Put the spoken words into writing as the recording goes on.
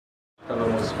కళ్ళు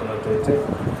మూసుకున్నట్లయితే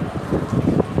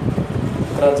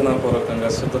ప్రార్థనాపూర్వకంగా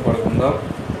సిద్ధపడుకుందాం.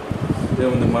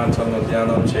 దేవుని మాటలను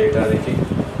ధ్యానం చేయడానికి,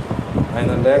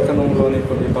 ఆయన లేఖనంలోని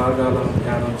కొన్ని భాగాలను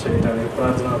ధ్యానం చేయడానికి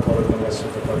ప్రార్థనాపూర్వకంగా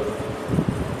సిద్ధపడదాం.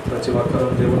 ప్రతి ఒక్కరూ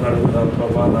దేవుని అడుగుదాం,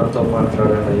 ప్రభా నాతో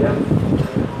మాట్లాడండి అయ్యా,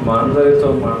 మా అందరితో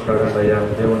మాట్లాడండి అయ్యా.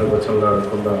 దేవుని వచనంలో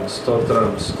అడుగుకుందాం. స్తోత్రం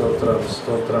స్తోత్రం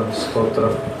స్తోత్రం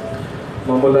స్తోత్రం.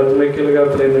 మమ్మల్ని అతిమిక్కిలుగా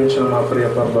ప్రేమించిన మా ప్రియ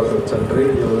పరలోకపు తండ్రి,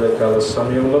 ఈ ఉదయకాల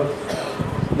సమయంలో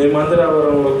నీ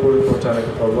మందిరావరణంలో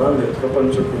కూడుకోవటానికి ప్రభావ మీరు కృపను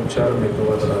చూపించారు. మీకు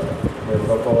వదలాలి. మేము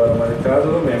గొప్పవారమని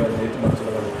కాదు, మేము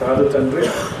నీతిమంతులమని కాదు తండ్రి,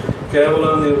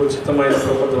 కేవలం నీ ఉచితమైన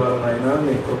కృప ద్వారానైనా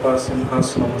నీ కృపా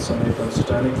సింహాసనం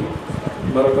సమీపించడానికి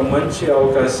మరొక మంచి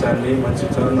అవకాశాన్ని, మంచి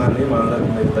తరుణాన్ని మా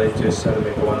అందరికీ మీరు దయచేశారు.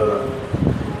 మీకు వందనాలు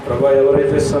ప్రభా.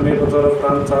 ఎవరైతే సమీప దూర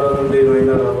ప్రాంతాల నుండి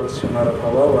అయినా రావాల్సి ఉన్నారో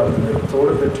ప్రభా, వారిని మీరు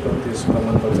తోడు పెట్టుకొని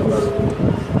తీసుకున్నామని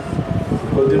బతలాడుకుంటున్నాను.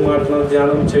 కొద్ది మాటలను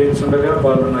ధ్యానం చేయించుండగా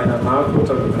వాళ్ళనైనా నాకు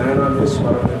తగు జ్ఞానాన్ని,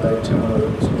 స్వరాన్ని దయచేయమని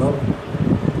అడుగుతున్నాం.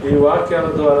 ఈ వాక్యాల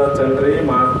ద్వారా తండ్రి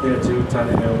మా ఆత్మీయ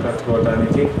జీవితాన్ని మేము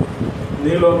కట్టుకోవటానికి,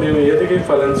 నీలో మేము ఎదిగి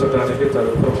ఫలించడానికి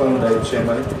తగు కృపను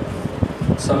దయచేయమని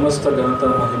సమస్త ఘనత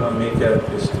మహిమ మీకే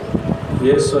అర్పిస్తూ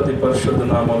యేసు అతి పరిశుద్ధ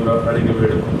నామంలో అడిగి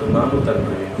వేడుకుంటున్నాము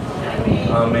తండ్రి,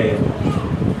 ఆమేన్.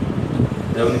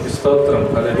 దేవునికి స్తోత్రం.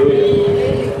 హల్లెలూయా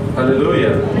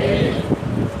హల్లెలూయా.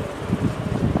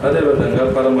 అదేవిధంగా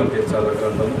పరమకీర్తన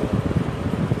గ్రంథము,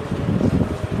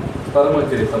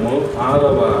 పరమకీర్తము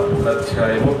 6వ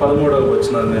అధ్యాయము 13వ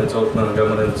వచనాన్ని నేను చదువుతున్నాను,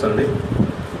 గమనించండి.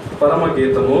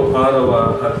 పరమగీతము 6వ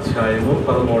అధ్యాయము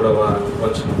 13వ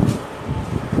వచనం.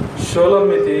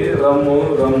 షోలమితి రమ్ము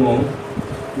రమ్ము,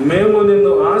 మేము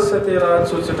నిన్ను ఆశ తీరా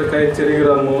చూచుటకై తిరిగి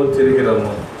రమ్ము తిరిగి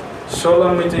రమ్ము.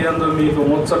 షోలమితి యందు మీకు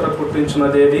ముచ్చట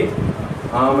పుట్టించినదేది?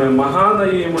 ఆమె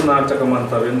మహానయీము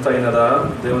నాటకమంత వింతైనదా?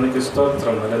 దేవునికి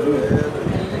స్తోత్రం. హల్లెలూయా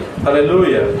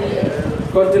హల్లెలూయా.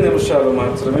 కొద్ది నిమిషాలు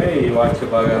మాత్రమే ఈ వాక్య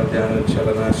భాగాన్ని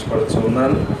ధ్యానించాలని ఆశపడుతూ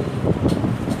ఉన్నాను.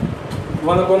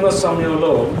 మనకున్న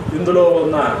సమయంలో ఇందులో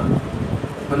ఉన్న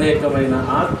అనేకమైన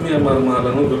ఆత్మీయ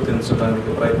మర్మాలను గుర్తించడానికి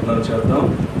ప్రయత్నం చేద్దాం.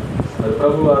 అది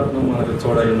ప్రభు ఆత్మ మనకు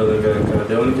తోడైనది కనుక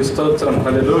దేవునికి స్తోత్రం.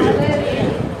 హల్లెలూయా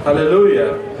హల్లెలూయా.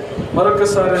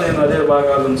 మరొకసారి నేను అదే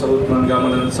భాగాలను చదువుతున్నాను,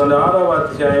 గమనించండి. 6వ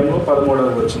అధ్యాయము 13వ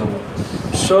వచనము.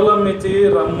 షోలమితి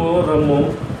రమ్ము రమ్ము,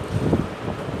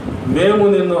 మేము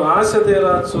నిన్ను ఆశ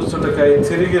తీరా చూచుటకై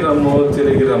తిరిగి రమ్ము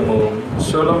తిరిగి రమ్ము.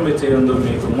 షోలమితి యందు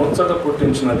మీకు ముచ్చట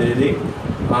పుట్టించినదేది?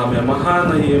 ఆమె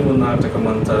మహానయీము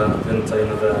నాటకమంతా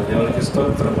వింతైనదా? దేవునికి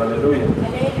స్తోత్రం. హల్లెలూయా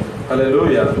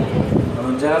హల్లెలూయా.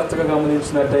 మనం జాగ్రత్తగా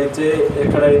గమనించినట్టయితే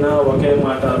ఎక్కడైనా ఒకే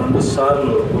మాట 2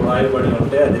 సార్లు రాయబడి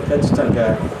ఉంటే అది ఖచ్చితంగా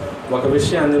ఒక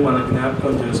విషయాన్ని మనకు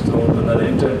జ్ఞాపకం చేస్తూ ఉంటుంది.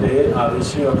 అదేంటంటే ఆ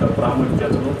విషయం యొక్క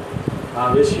ప్రాముఖ్యతను, ఆ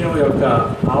విషయం యొక్క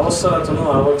అవసరతను,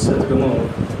 ఆవశ్యకతను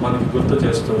మనకు గుర్తు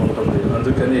చేస్తూ ఉంటుంది.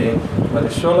 అందుకని మరి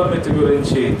షోలమితి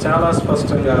గురించి చాలా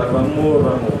స్పష్టంగా రమ్ము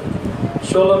రమ్ము,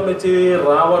 షోలమితి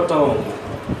రావటం,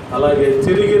 అలాగే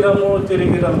తిరిగి రమ్ము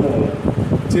తిరిగి రమ్ము,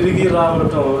 తిరిగి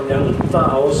రావటం ఎంత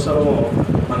అవసరమో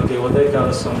మనకి ఉదయకాల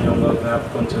సమయంలో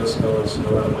జ్ఞాపకం చేసుకోవాల్సిన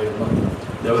వారమైనా.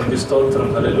 దేవునికి స్తోత్రం.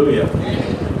 హల్లెలూయా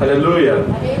హల్లెలూయా.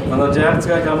 మనం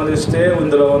జాగ్రత్తగా గమనిస్తే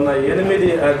ఇందులో ఉన్న 8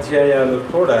 అధ్యాయాలు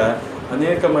కూడా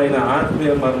అనేకమైన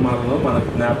ఆత్మీయ మర్మాలను మనకు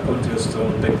జ్ఞాపకం చేస్తూ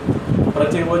ఉంటాయి.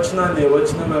 ప్రతి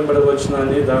వచనం వెంబడి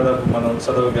వచనాన్ని దాదాపు మనం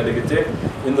చదవగలిగితే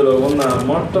ఇందులో ఉన్న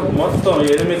మొత్తం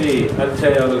 8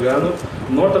 అధ్యాయాలు గాను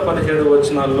 117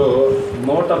 వచనాల్లో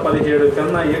 117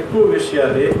 కన్నా ఎక్కువ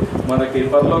విషయాలే మనకి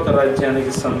పరలోక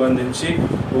రాజ్యానికి సంబంధించి,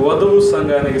 వధువు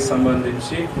సంఘానికి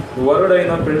సంబంధించి,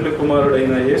 వరుడైన పెండ్లి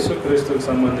కుమారుడైన యేసుక్రీస్తుకు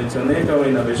సంబంధించి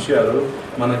అనేకమైన విషయాలు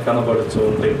మనకు కనబడుతూ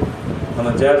ఉంటాయి.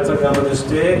 మనం జాగ్రత్తగా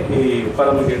గమనిస్తే ఈ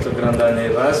పరమగీత గ్రంథాన్ని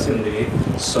రాసింది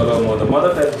సొలొమోను.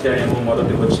 1వ అధ్యాయము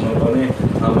 1వ వచనంలోనే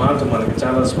ఆ మాట మనకి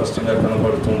చాలా స్పష్టంగా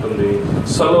కనబడుతుంటుంది.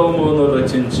 సొలొమోను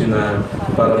రచించిన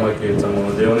పరమగీతము.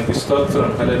 దేవునికి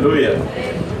స్తోత్రం. హల్లెలూయా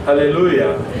హల్లెలూయా.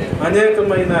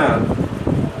 అనేకమైన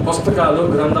పుస్తకాలు,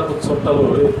 గ్రంథపు చుట్టలు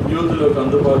యూదులకు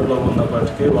అందుబాటులో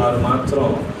ఉన్నప్పటికీ వారు మాత్రం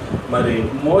మరి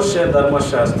మోషే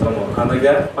ధర్మశాస్త్రము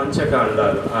అనగా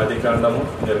పంచకాండాలు, ఆదికాండము,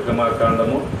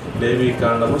 నిర్గమాకాండము,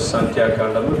 లేవీకాండము,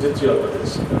 సంఖ్యాకాండము,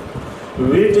 ద్వితీయోపదేశం,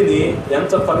 వీటిని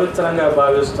ఎంత పవిత్రంగా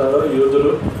భావిస్తారో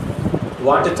యూదులు,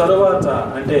 వాటి తరువాత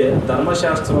అంటే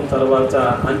ధర్మశాస్త్రం తర్వాత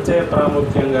అంతే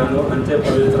ప్రాముఖ్యంగాను అంతే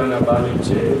పవిత్రంగా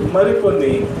భావించే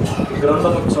మరికొన్ని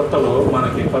గ్రంథము చుట్టలు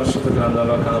మనకి పరిశుద్ధ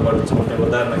గ్రంథంలో కనబడుతూ ఉంటాయి.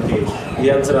 ఉదాహరణకి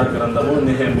ఎజ్రా గ్రంథము,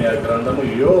 నెహెమ్యా గ్రంథము,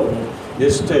 యోబు,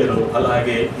 ఎస్తేరు,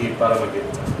 అలాగే ఈ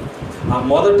పరమగీత. ఆ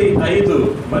మొదటి 5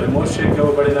 మరి మోషేకి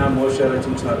ఇవ్వబడిన, మోషే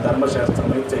రచించిన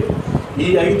ధర్మశాస్త్రం అయితే ఈ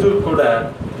 5 కూడా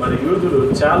మరి యూదులు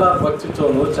చాలా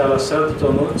భక్తితోనూ చాలా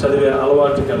శ్రద్ధతోనూ చదివే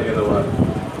అలవాటు కలిగిన వారు.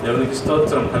 దేవునికి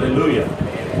స్తోత్రం. హల్లెలూయా,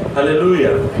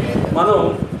 హల్లెలూయా. మనం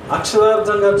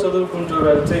అక్షరార్థంగా చదువుకుంటూ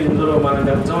వెళ్తే ఇందులో మనకు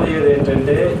అర్థమయ్యేది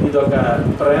ఏంటంటే ఇదొక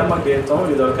ప్రేమ గీతం,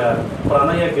 ఇదొక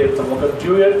ప్రణయ గీతం, ఒక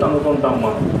డ్యూయట్ అనుకుంటాం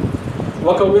మనం.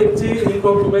 ఒక వ్యక్తి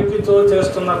ఇంకొక వ్యక్తితో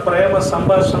చేస్తున్న ప్రేమ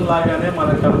సంభాషణ లాగానే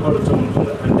మనకు కనపడుతూ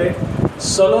ఉంటుంది. అంటే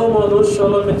సొలొమోను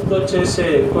షూలమితితో చేసే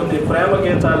కొన్ని ప్రేమ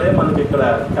గీతాలే మనకి ఇక్కడ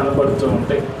కనపడుతూ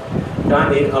ఉంటాయి.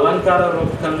 కానీ అలంకార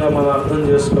రూపకంగా మనం అర్థం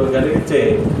చేసుకోగలిగితే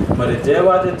మరి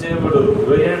దేవాది దేవుడు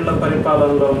 1000 ఏళ్ల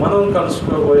పరిపాలనలో మనం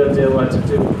కలుసుకోబోయే దేవాది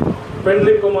దేవుడు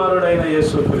పెండ్లి కుమారుడైన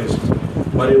యేసుక్రీస్తు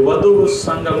మరి వధువు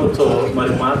సంఘముతో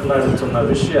మరి మాట్లాడుతున్న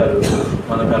విషయాలు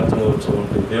మనకు అర్థమవుతూ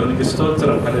ఉంటాయి. దేవునికి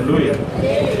స్తోత్రం. హల్లెలూయా,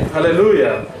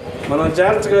 హల్లెలూయా. మనం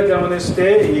జాగ్రత్తగా గమనిస్తే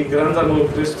ఈ గ్రంథము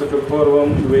క్రీస్తుకు పూర్వం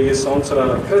 1000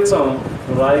 సంవత్సరాల క్రితం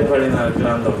రాయబడిన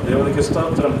గ్రంథం. దేవునికి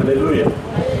స్తోత్రం. హల్లెలూయా,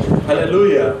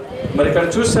 హల్లెలూయా. మరి ఇక్కడ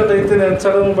చూసినట్టయితే నేను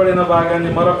చదవబడిన భాగాన్ని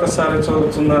మరొకసారి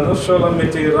చదువుతున్నాను.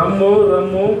 షూలమితి, రమ్ము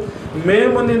రమ్ము,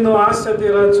 మేము నిన్ను ఆశ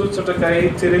తీరా చూచుటకై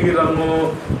తిరిగి రమ్ము,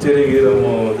 తిరిగి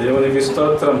రమ్ము. దేవునికి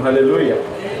స్తోత్రం. హల్లెలూయా,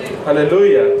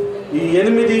 హల్లెలూయా. ఈ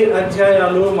 8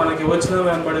 అధ్యాయాలు మనకి వచనం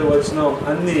వెంబడి వచనం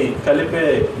అన్నీ కలిపే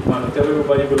మన తెలుగు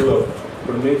బైబిల్లో,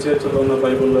 ఇప్పుడు మీ చేతుల్లో ఉన్న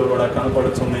బైబిల్లో కూడా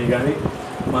కనపడుతున్నాయి. కానీ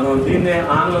మనం దీన్నే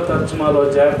ఆంగ్ల తర్జుమాలో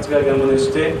జాగ్రత్తగా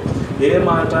గమనిస్తే ఏ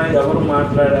మాట ఎవరు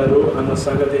మాట్లాడారు అన్న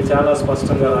సంగతి చాలా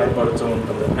స్పష్టంగా రాయబడుతూ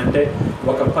ఉంటుంది. అంటే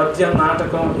ఒక పద్య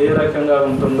నాటకం ఏ రకంగా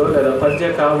ఉంటుందో లేదా పద్య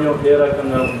కావ్యం ఏ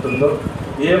రకంగా ఉంటుందో,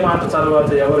 ఏ మాట తర్వాత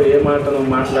ఎవరు ఏ మాటను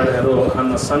మాట్లాడారో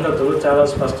అన్న సంగతులు చాలా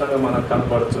స్పష్టంగా మనకు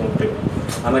కనపడుతూ ఉంటాయి.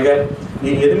 అనగా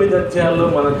ఈ 8 అధ్యాయాల్లో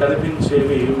మనకు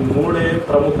కనిపించేవి 3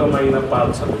 ప్రముఖమైన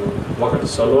పాత్రలు. ఒకటి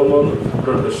సొలొమోను,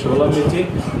 2 షూలమితి,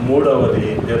 3వది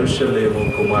యెరూషలేము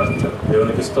కుమార్తె.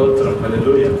 దేవునికి స్తోత్రం.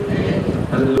 హల్లెలూయా.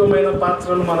 అద్భుతమైన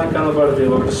పాత్రలు మనకు కనబడతాయి.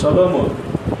 ఒకటి సొలొమోను,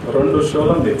 2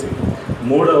 షూలమితి,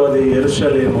 3వది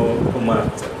యెరూషలేము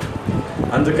కుమార్తె.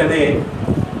 అందుకనే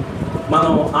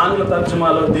మనం ఆంగ్ల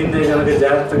తర్జుమాలో దీన్నే కనుక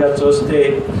జాగ్రత్తగా చూస్తే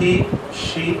హీ,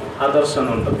 షీ, అదర్స్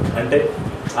అని ఉంటుంది. అంటే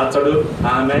అతడు,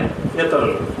 ఆమె,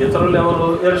 ఇతరులు. ఇతరులు ఎవరు?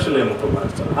 యెరూషలేము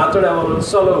కుమార్తె. అతడు ఎవరు?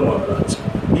 సొలొమోను రాజు.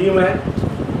 ఈమె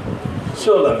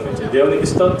షూలమితి. దేవునికి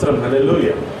స్తోత్రం.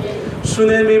 హల్లెలూయా.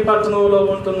 షూనేమి పట్టణంలో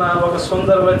ఉంటున్న ఒక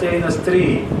సుందరవతి అయిన స్త్రీ,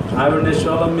 ఆవిడని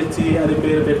షూలమితి అని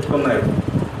పేరు పెట్టుకున్నాడు.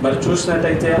 మరి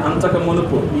చూసినట్టయితే అంతకు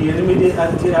మునుపు ఈ 8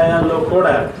 అధ్యాయాల్లో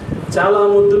కూడా చాలా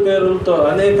ముద్దు పేరులతో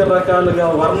అనేక రకాలుగా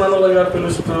వర్ణనలుగా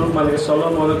పిలుస్తూ మనకి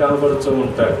సొలొమోను కనబడుతూ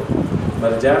ఉంటాడు.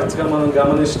 మరి జాగ్రత్తగా మనం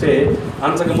గమనిస్తే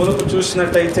అంతకు మునుపు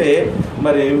చూసినట్టయితే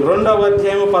మరి 2వ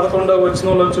అధ్యాయం 11వ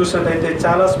వచనంలో చూసినట్టయితే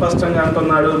చాలా స్పష్టంగా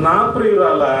అంటున్నాడు, నా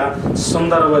ప్రియురాల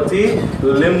సుందరవతి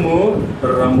లెమ్ము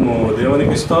రమ్ము.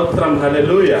 దేవునికి స్తోత్రం.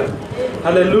 హల్లెలూయా,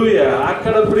 హల్లెలూయా.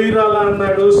 అక్కడ ప్రియురాల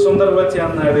అన్నాడు, సుందరవతి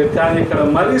అన్నాడు. కానీ ఇక్కడ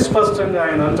మరీ స్పష్టంగా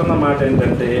ఆయన అంటున్న మాట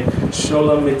ఏంటంటే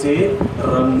షూలమితి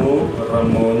రమ్ము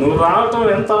రమ్ము. నువ్వు రావటం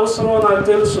ఎంత అవసరమో నాకు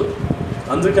తెలుసు,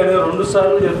 అందుకని 2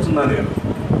 సార్లు చెప్తున్నా నేను.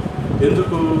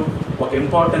 ఎందుకు? ఒక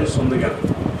ఇంపార్టెన్స్ ఉంది కనుక,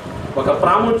 ఒక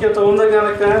ప్రాముఖ్యత ఉంది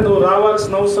కనుక, నువ్వు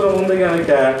రావాల్సిన అవసరం ఉంది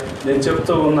కనుక నేను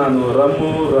చెప్తూ ఉన్నాను,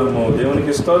 రమ్ము రమ్ము.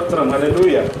 దేవునికి స్తోత్రం.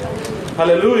 హల్లెలూయా,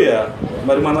 హల్లెలూయా.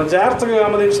 మరి మనం జాగ్రత్తగా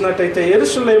గమనించినట్టయితే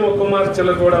యెరూషలేము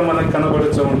కుమార్తెలు కూడా మనకు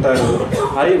కనబడుతూ ఉంటారు.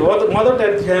 మొదటి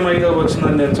అధ్యాయం 5వ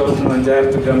వచనాన్ని నేను చదువుతున్నాను,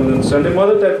 జాగ్రత్తగా గమనించండి.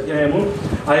 మొదటి అధ్యాయము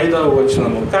 5వ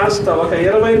వచనము. కాస్త ఒక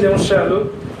 20 నిమిషాలు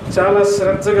చాలా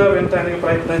శ్రద్ధగా వినటానికి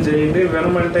ప్రయత్నం చేయండి.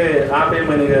 వినమంటే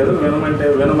ఆపేయమని కాదు, వినమంటే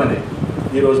వినమని.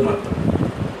 ఈరోజు మాత్రం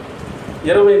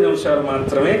 20 నిమిషాలు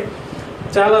మాత్రమే,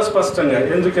 చాలా స్పష్టంగా.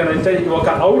 ఎందుకనంటే ఒక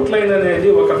అవుట్లైన్ అనేది,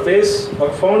 ఒక బేస్,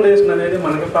 ఒక ఫౌండేషన్ అనేది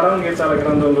మనకి పరమగీతాల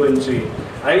గ్రంథం గురించి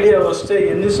ఐడియా వస్తే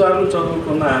ఎన్నిసార్లు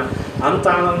చదువుకున్నా అంత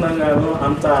ఆనందంగాను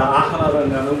అంత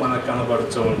ఆహ్లాదంగాను మనకు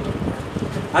కనబడుతూ ఉంటుంది.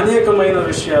 అనేకమైన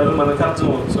విషయాలు మనకు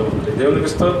అర్థమవుతూ ఉంటాయి. దేవునికి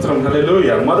స్తోత్రం.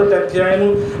 హల్లెలూయా. మొదటి అధ్యాయము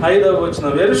 5వ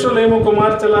వచనం. యెరూషలేము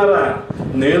కుమార్తెలారా,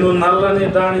 నేను నల్లని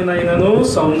దానినైనను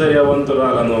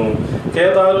సౌందర్యవంతురాలను,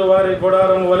 కేదారు వారి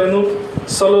గుడారం వలెను,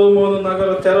 సొలొమోను నగర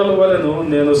తెరలు వలెను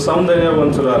నేను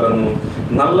సౌందర్యవంతురాలను.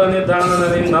 నల్లని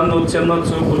దానని నన్ను చిన్న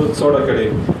చూపులు చూడకడి.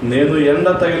 నేను ఎండ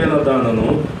తగిలిన దానను.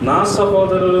 నా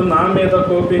సహోదరులు నా మీద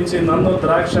కోపించి నన్ను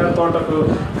ద్రాక్ష తోటకు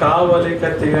కావలి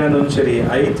కత్తిగా నుంచిరి.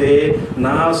 అయితే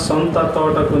నా సొంత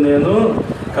తోటకు నేను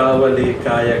కావలి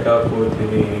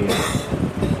కాయకపోతిని.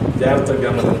 జాగ్రత్తగా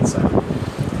గమనించాలి.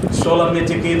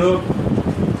 షూలమితికిను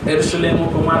యెరూషలేము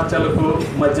కుమార్తెలకు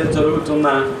మధ్య జరుగుతున్న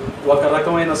ఒక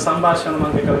రకమైన సంభాషణ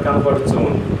మనకి ఇక్కడ కనపడుతూ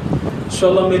ఉంది.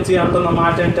 షూలమితి అంటున్న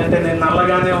మాట ఏంటంటే, నేను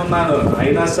నల్లగానే ఉన్నాను,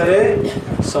 అయినా సరే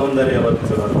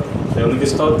సౌందర్యవంతురాలు. దేవునికి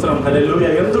స్తోత్రం. హల్లెలూయా.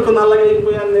 ఎందుకు నల్లగా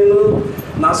అయిపోయాను నేను?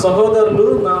 నా సహోదరులు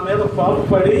నా మీద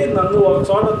పాల్పడి నన్ను ఒక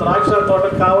చోట ద్రాక్ష తోట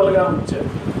కావలుగా ఉంచారు.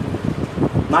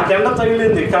 నాకు ఎండ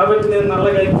తగిలింది కాబట్టి నేను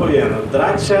నల్లగా అయిపోయాను.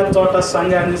 ద్రాక్ష తోట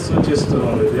సంఘాన్ని సూచిస్తూ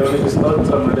ఉంది. దేవునికి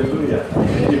స్తోత్రం. హల్లెలూయా.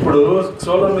 ఇప్పుడు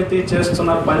షూలమ్మితి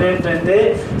చేస్తున్న పని ఏంటంటే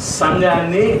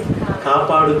సంఘాన్ని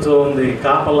కాపాడుతూ ఉంది,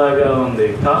 కాపలాగా ఉంది,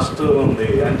 కాస్తూ ఉంది,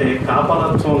 అంటే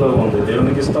కాపలత్వంలో ఉంది.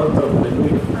 దేవునికి స్తోత్రం.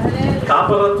 హల్లెలూయా.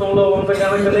 కాపలత్వంలో ఉంది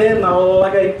కనుకనే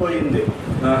నల్లగా అయిపోయింది.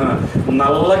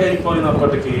 నల్లగా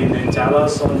అయిపోయినప్పటికీ నేను చాలా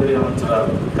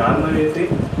సౌందర్యవంతురాలు. కారణం ఏంటి?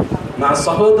 నా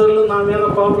సహోదరులు నా మీద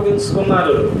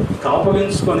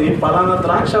కోపగించుకొని పలానా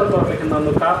ద్రాక్ష తోటలకి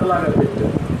నన్ను కాపలాగా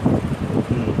పెట్టారు.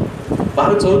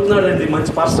 బాగా చదువుతున్నాడండి,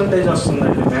 మంచి పర్సంటేజ్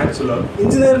వస్తుందండి మ్యాథ్స్లో.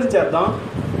 ఇంజనీర్ని చేద్దాం,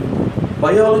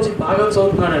 బయాలజీ బాగా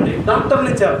చదువుతున్నాడండి,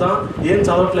 డాక్టర్ని చేద్దాం, ఏం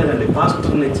చదవట్లేదండి,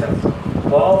 పాస్టర్ని చేద్దాం.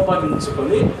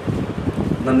 కోపగించుకొని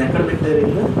నన్ను ఎక్కడ పెట్టారు?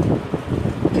 ఇల్లు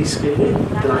తీసుకెళ్ళి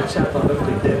ద్రాక్ష తోటకు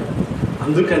పెట్టారు.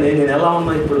 అందుకని నేను ఎలా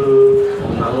ఉన్నా ఇప్పుడు?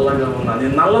 నల్లగా ఉన్నా.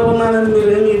 నేను నల్లగా ఉన్నానని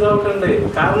మీరేమి ఇదవకండి.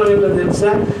 కారణం ఏంటో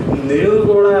తెలుసా? నేను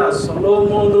కూడా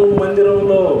సొలొమోను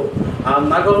మందిరంలో ఆ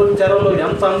నగలు తెరలు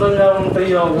ఎంత అందంగా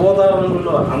ఉంటాయో, ఊదా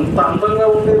రంగులో అంత అందంగా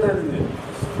ఉండేదాన్ని నేను.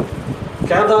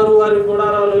 కేదారు వారి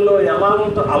గుడారాలలో ఎలా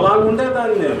ఉంటుందో అలా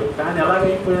ఉండేదాన్ని నేను. కానీ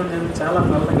ఎలాగైపోయాను నేను? చాలా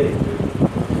నల్లగా అయిపోయాను.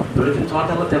 దొరికిన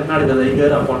చోటల్లో తింటున్నాడు కదా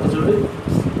అయ్యారు, ఆ పొట్ట చూడు.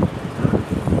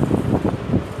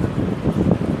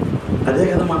 అదే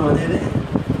కదా మనం అనేది.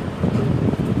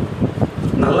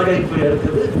 నల్లగా అయిపోయాడు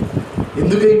కదా.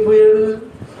 ఎందుకు అయిపోయాడు?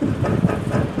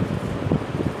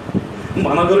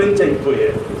 మన గురించి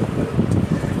అయిపోయాడు.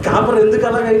 కాపరు ఎందుకు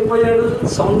అలాగ అయిపోయాడు?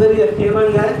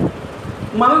 సౌందర్యహీనంగా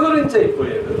మన గురించి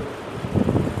అయిపోయాడు.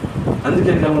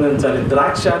 అందుకే గమనించాలి,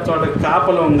 ద్రాక్ష తోట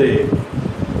కాపలు ఉంది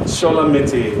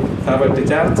షూలమ్మితి. కాబట్టి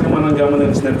జాగ్రత్తగా మనం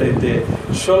గమనించినట్టయితే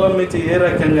షూలమ్మితి ఏ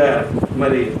రకంగా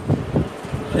మరి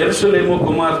యెరూషలేము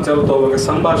కుమార్తెలతో ఒక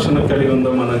సంభాషణ కలిగి ఉందో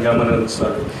మనం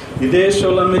గమనించాలి. ఇదే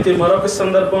షూలమ్మితి మరొక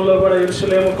సందర్భంలో కూడా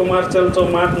యెరూషలేము కుమార్తెలతో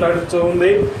మాట్లాడుతూ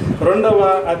ఉంది. 2వ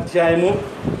అధ్యాయము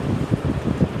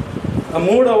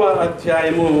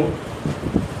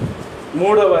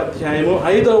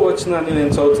 5వ వచనాన్ని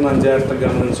నేను చదువుతున్నాను, జాగ్రత్తగా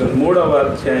గమనించండి. 3వ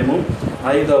అధ్యాయము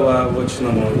 5వ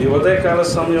వచనము. ఈ ఉదయకాల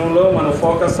సమయంలో మన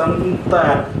ఫోకస్ అంతా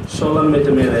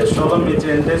షూలమ్మితి మీదే. షూలమ్మితి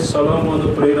అంటే సొలొమోను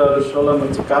ప్రియురాలు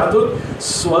షూలమ్మితి కాదు,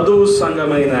 వధువు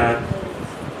సంఘమైన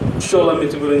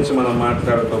షూలమ్మితి గురించి మనం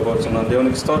మాట్లాడుకోబోతున్నాం.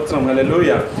 దేవునికి స్తోత్రం.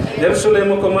 హల్లెలూయా.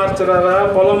 యెరూషలేము కుమార్తెలారా,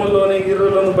 పొలములోని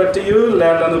ఇరులను బట్టి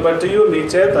లేళ్లను బట్టి మీ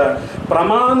చేత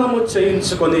ప్రమాణము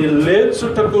చేయించుకొని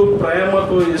లేచుటకు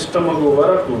ప్రేమకు ఇష్టమగు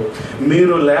వరకు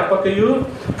మీరు లేపకయు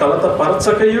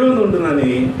కలతపరచకయు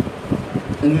నుండునని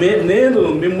నేను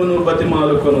మిమ్మును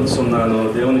బతిమాలుకొనుచున్నాను.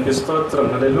 దేవునికి స్తోత్రం.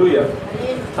 హల్లెలూయా.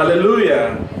 హల్లెలూయా.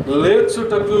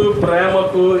 లేచుటకు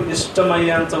ప్రేమకు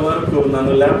ఇష్టమయ్యేంత వరకు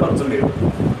నన్ను లేపట్లేదు.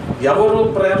 ఎవరు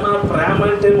ప్రేమ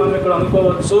అంటే మనం ఇక్కడ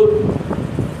అనుకోవచ్చు,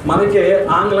 మనకి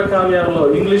ఆంగ్ల కావ్యాల్లో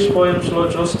ఇంగ్లీష్ పోయమ్స్లో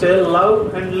చూస్తే లవ్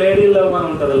అండ్ లేడీ లవ్ అని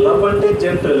ఉంటుంది. లవ్ అంటే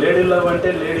జెంట్, లేడీ లవ్ అంటే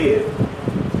లేడీ,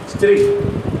 స్త్రీ.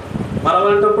 మరి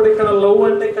అలాంటప్పుడు ఇక్కడ లవ్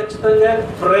అంటే ఖచ్చితంగా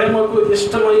ప్రేమకు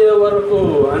ఇష్టమయ్యే వరకు.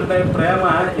 అంటే ప్రేమ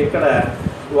ఇక్కడ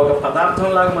ఒక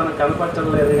పదార్థంలాగా మనకు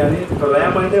కనపడలేదు, కానీ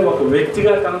ప్రేమ అంటే ఒక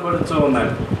వ్యక్తిగా కనపడుతూ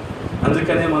ఉన్నాడు.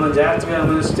 అందుకనే మనం జాగ్రత్తగా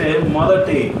గమనిస్తే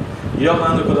మొదటి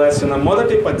యోహానుకు రాసిన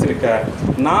మొదటి పత్రిక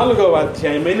 4వ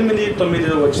అధ్యాయం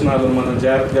 8-9 వచనాలు మనం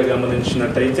జాగ్రత్తగా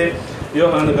గమనించినట్టయితే,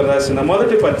 యోహానుకు రాసిన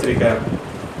మొదటి పత్రిక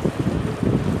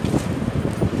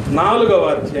 4వ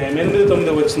అధ్యాయం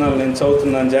 8-9 వచనాలు నేను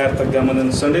చదువుతున్నాను, జాగ్రత్తగా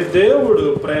గమనించండి. దేవుడు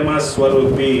ప్రేమ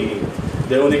స్వరూపి.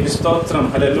 దేవునికి స్తోత్రం.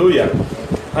 హల్లెలూయా.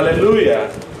 హల్లెలూయా.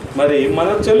 మరి మన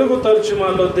తెలుగు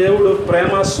తర్జుమాలో దేవుడు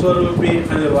ప్రేమ స్వరూపి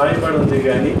అని రాయబడి ఉంది,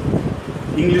 కానీ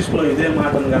ఇంగ్లీష్లో ఇదే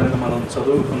మాటను కనుక మనం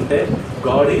చదువుకుంటే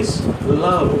గాడ్ ఈజ్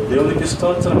లవ్. దేవునికి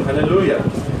స్తోత్రం. హల్లెలూయా.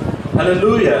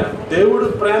 హల్లెలూయా. దేవుడు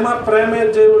ప్రేమే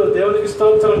దేవుడు. దేవునికి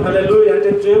స్తోత్రం. హల్లెలూయా.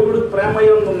 అంటే దేవుడు ప్రేమ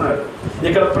ఉన్నాడు.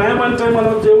 ఇక్కడ ప్రేమ అంటే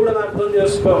మనం దేవుడిని అర్థం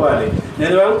చేసుకోవాలి.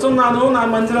 నేను వెళ్తున్నాను నా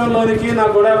మందిరంలోనికి, నా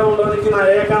గుడారంలోనికి, నా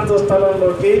ఏకాంత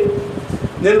స్థలంలోకి,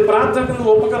 నేను ప్రార్థనకు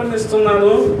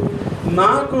ఉపకరణిస్తున్నాను.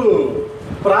 నాకు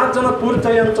ప్రార్థన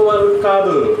పూర్తయ్యేంత వరకు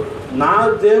కాదు, నా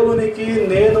దేవునికి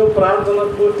నేను ప్రార్థన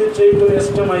పూర్తి చేయడం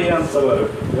ఇష్టమయ్యేంత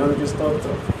వరకు. దేవునికి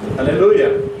స్తోత్రం. హల్లెలూయా.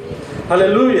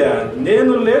 హల్లెలూయా.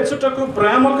 నేను లేచుటకు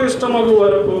ప్రేమకు ఇష్టమగు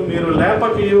వరకు మీరు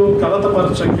లేపకియు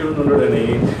కలతపరచకియు నుండుడని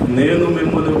నేను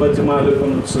మిమ్మల్ని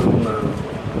బతిమాలుకొనుచున్నాను.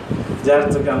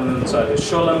 జాగ్రత్తగా గమనించాలి.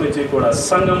 షూలమ్మితి కూడా,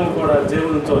 సంఘము కూడా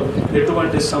దేవునితో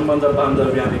ఎటువంటి సంబంధ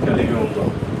బాంధవ్యాన్ని కలిగి ఉందో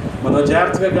మనం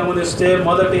జాగ్రత్తగా గమనిస్తే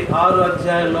మొదటి 6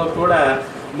 అధ్యాయాల్లో కూడా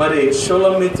మరి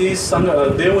షూలమ్మితి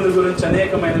దేవుని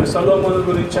గురించి సొలొమోను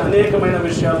గురించి అనేకమైన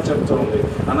విషయాలు చెప్తూ ఉంది.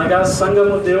 అనగా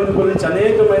సంఘము దేవుని గురించి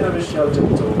అనేకమైన విషయాలు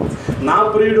చెప్తూ ఉంది. నా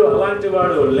ప్రియుడు అలాంటి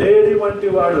వాడు, లేడీ వంటి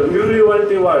వాడు, యూరి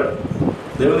వంటి వాడు.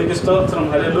 దేవునికి స్తోత్రం.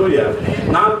 హల్లెలూయా.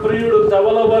 నా ప్రియుడు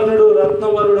ధవలవర్ణుడు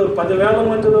రత్నవర్ణుడు, 10,000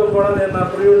 మందిలో కూడా నా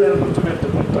ప్రియుడు నేను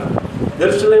గుర్తుపెట్టుకుంటాను.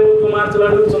 యెరూషలేము కుమార్తెలు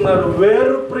అడుగుతున్నారు,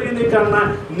 వేరు ప్రియుని కన్నా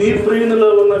నీ ప్రియునిలో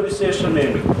ఉన్న విశేషం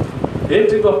ఏమి?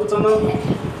 ఏంటి గొప్పతనం?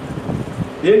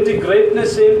 ఏంటి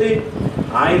గ్రేట్నెస్? ఏంటి?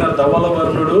 ఆయన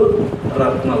ధవలవర్ణుడు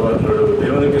రత్నవర్ణుడు.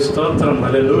 దేవునికి స్తోత్రం.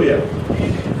 హల్లెలూయా,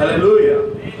 హల్లెలూయా.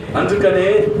 అందుకనే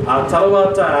ఆ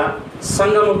తర్వాత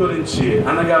సంఘము గురించి,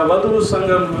 అనగా వధువు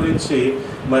సంఘం గురించి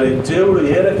మరి దేవుడు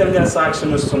ఏ రకంగా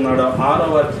సాక్ష్యం ఇస్తున్నాడో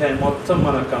 6వ అధ్యాయం మొత్తం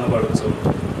మనకు కనబడుతుంది.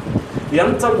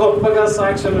 ఎంత గొప్పగా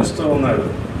సాక్ష్యం ఇస్తూ ఉన్నాడు.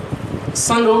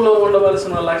 సంఘంలో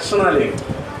ఉండవలసిన లక్షణాలు ఏంటి,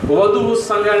 వధువు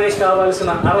సంఘానికి కావాల్సిన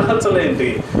అర్హతలేంటి,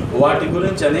 వాటి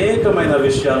గురించి అనేకమైన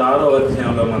విషయాలు 6వ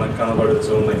అధ్యాయంలో మనకు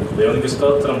కనబడుతూ ఉన్నాయి. దేవునికి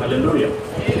స్తోత్రం. హల్లెలూయా,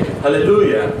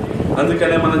 హల్లెలూయా.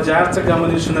 అందుకనే మనం జాగ్రత్తగా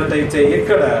గమనించినట్టయితే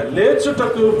ఇక్కడ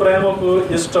లేచుటకు ప్రేమకు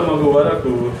ఇష్టమగు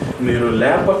వరకు మీరు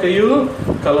లేపకయు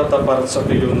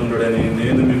కలతపరచకయు నుండుడని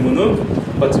నేను మిమ్మును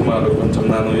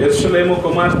బతిమాలుకుంటున్నాను. యెరూషలేము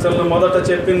కుమార్తెలను మొదట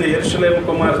చెప్పింది, యెరూషలేము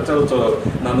కుమార్తెలతో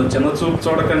నన్ను చిన్నచూపు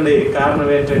చూడకండి. కారణం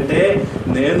ఏంటంటే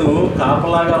నేను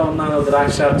కాపలాగా ఉన్నాను,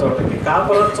 ద్రాక్ష తోటకి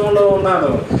కాపలత్వంలో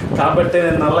ఉన్నాను. కాబట్టి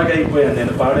నేను నల్లగా అయిపోయాను,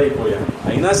 నేను పాడైపోయాను.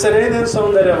 అయినా సరే నేను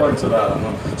సౌందర్యవంతురాలను.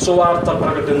 సువార్త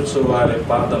ప్రకటించు వారి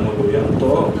పాదములు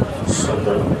ఎంతో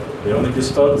సుందరం. దేవునికి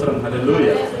స్తోత్రం.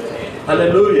 హల్లెలూయా,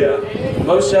 హల్లెలూయా.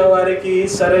 బహుశా వారికి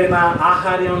సరైన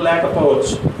ఆహార్యం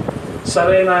లేకపోవచ్చు,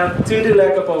 సరైన తిండి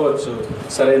లేకపోవచ్చు,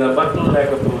 సరైన బట్టలు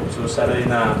లేకపోవచ్చు,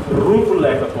 సరైన రూపు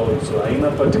లేకపోవచ్చు.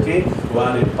 అయినప్పటికీ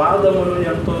వారి పాదములు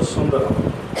ఎంతో సుందరం.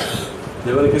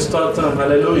 దేవునికి స్తోత్రం.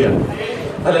 హల్లెలూయా,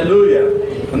 హల్లెలూయా.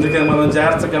 అందుకని మనం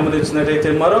జాగ్రత్తగా గమనించినట్టయితే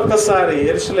మరొకసారి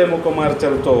యెరూషలేము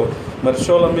కుమార్తెలతో మరి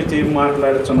షూలమ్మితి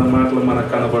మాట్లాడుతున్న మాటలు మనకు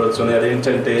కనబడుతున్నాయి.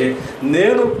 అదేంటంటే,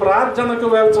 నేను ప్రార్థనకు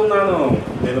వెళ్తున్నాను.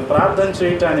 నేను ప్రార్థన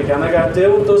చేయటానికి, అనగా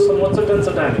దేవుడితో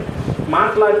ముచ్చటించడానికి,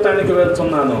 మాట్లాడటానికి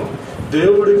వెళ్తున్నాను.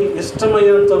 దేవుడికి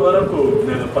ఇష్టమయ్యేంత వరకు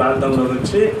నేను ప్రార్థనలో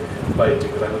నుంచి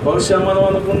బయటికి రాను. బహుశా మనం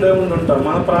అనుకుంటే ఉండుంటాం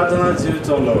మన ప్రార్థనా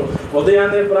జీవితంలో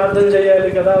ఉదయాన్నే ప్రార్థన చేయాలి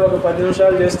కదా, ఒక 10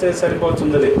 నిమిషాలు చేస్తే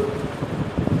సరిపోతుందిలే,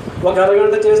 ఒక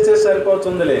అరగంట చేస్తే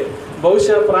సరిపోతుందిలే.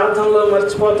 బహుశా ప్రార్థనలో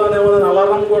మర్చిపోతానేమో అని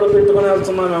అలారం కూడా పెట్టుకుని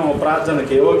వెళ్తున్నామేమో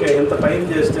ప్రార్థనకి. ఓకే, ఇంత టైం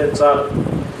చేస్తే చాలు,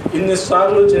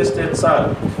 ఇన్నిసార్లు చేస్తే చాలు,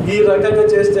 ఈ రకంగా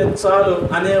చేస్తే చాలు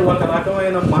అనే ఒక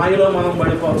రకమైన మాయలో మనం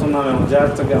పడిపోతున్నామేమో.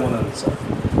 జాగ్రత్తగా గమనించాలి.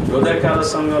 ఉదయకాల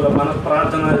సమయంలో మన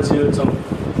ప్రార్థనా జీవితం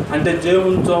అంటే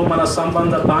దేవునితో మన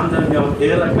సంబంధ బాంధవ్యం ఏ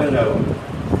రకంగా ఉంది,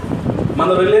 మన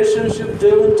రిలేషన్షిప్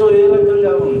దేవునితో ఏ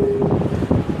రకంగా ఉంది.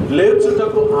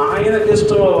 లేచుటకు ఆయనకి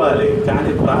ఇష్టం అవ్వాలి,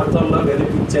 కానీ ప్రార్థనలో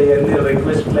కనిపించేవన్నీ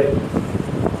రిక్వెస్ట్లే,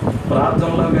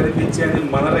 ప్రార్థనలో కనిపించేది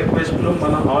మన రిక్వెస్ట్లు,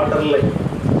 మన ఆర్డర్లే.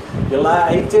 ఇలా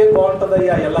అయితే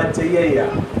బాగుంటుందయ్యా, ఇలా చెయ్యయ్యా,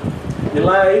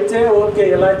 ఇలా అయితే ఓకే,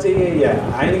 ఇలా చెయ్యయ్యా.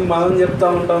 ఆయనకి మనం చెప్తూ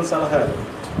ఉంటాం సలహాలు,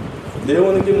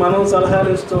 దేవునికి మనం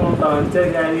సలహాలు ఇస్తూ ఉంటాం,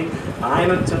 అంతేగాని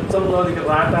ఆయన చిత్తంలోనికి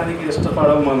రావడానికి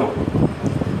ఇష్టపడం మనం.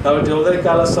 కాబట్టి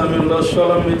ఉదయకాల సమయంలో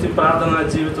షూలమ్మితి ప్రార్థనా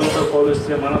జీవితంతో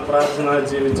పోలిస్తే మన ప్రార్థనా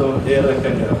జీవితం ఏ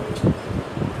రకంగా?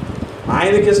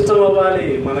 ఆయనకి ఇష్టం అవ్వాలి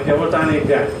మనకి ఇవ్వటానికి,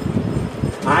 కానీ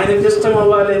ఆయనకి ఇష్టం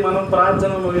అవ్వాలి మనం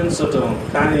ప్రార్థన ముగించటం.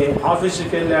 కానీ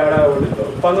ఆఫీస్కి వెళ్ళే హడావుడిలో,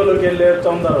 పనులకు వెళ్ళే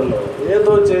తొందరలో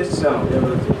ఏదో చేసాం.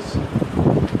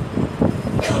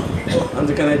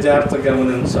 అందుకనే జాగ్రత్తగా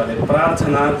గమనించాలి.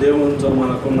 ప్రార్థన దేవునితో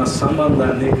మనకున్న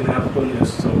సంబంధాన్ని జ్ఞాపకం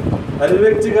చేస్తూ, అది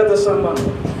వ్యక్తిగత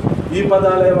సంబంధం. ఈ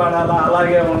పదాలే వాడాలా,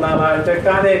 అలాగే ఉండాలా అంటే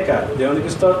కానే కాదు. దేవునికి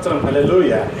స్తోత్రం.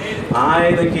 హల్లెలూయా.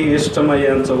 ఆయనకి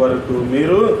ఇష్టమయ్యేంత వరకు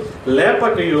మీరు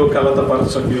లేపకయు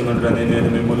కలతపరచకయునని నేను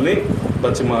మిమ్మల్ని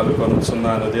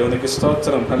బతిమాలుకొనుచున్నాను. దేవునికి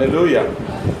స్తోత్రం. హల్లెలూయా,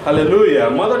 హల్లెలూయా.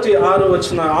 మొదటి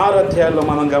 6 అధ్యాయాల్లో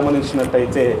మనం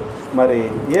గమనించినట్టయితే మరి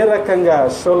ఏ రకంగా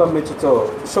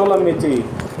షూలమ్మితి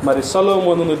మరి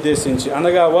సొలొమోనును ఉద్దేశించి,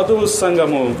 అనగా వధువు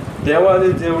సంఘము దేవాది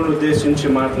దేవుని ఉద్దేశించి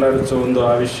మాట్లాడుతూ ఉందో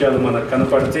ఆ విషయాలు మనకు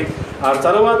కనపడితే, ఆ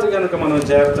తర్వాత కనుక మనం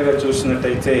జాగ్రత్తగా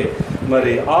చూసినట్టయితే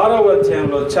మరి 6వ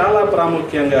అధ్యాయంలో చాలా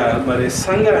ప్రాముఖ్యంగా మరి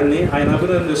సంఘాన్ని ఆయన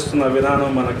అభినందిస్తున్న విధానం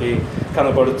మనకి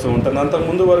కనపడుతూ ఉంటుంది.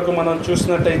 అంతకుముందు వరకు మనం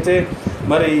చూసినట్టయితే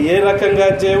మరి ఏ రకంగా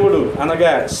దేవుడు,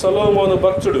 అనగా సొలొమోను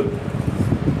భక్తుడు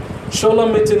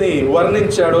షూలమ్మితిని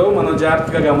వర్ణించాడో మనం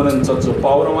జాగ్రత్తగా గమనించవచ్చు.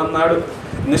 పౌరం అన్నాడు,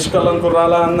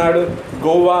 నిష్కలంకురాల అన్నాడు,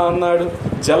 గోవా అన్నాడు,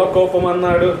 జలకోపం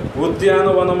అన్నాడు,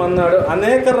 ఉద్యానవనం అన్నాడు,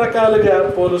 అనేక రకాలుగా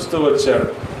పోలుస్తూ వచ్చాడు.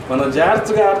 మనం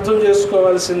జాగ్రత్తగా అర్థం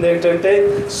చేసుకోవాల్సింది ఏంటంటే,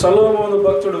 సొలొమోను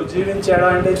భక్తుడు జీవించాడా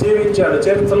అంటే జీవించాడు,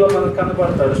 చరిత్రలో మనకు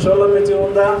కనపడతాడు. షూలమ్మితి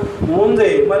ఉందా?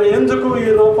 ఉంది. మరి ఎందుకు ఈ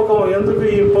రూపకం, ఎందుకు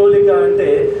ఈ పోలిక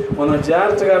అంటే మనం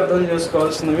జాగ్రత్తగా అర్థం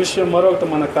చేసుకోవాల్సిన విషయం మరొకటి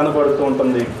మనకు కనబడుతూ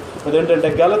ఉంటుంది. అదేంటంటే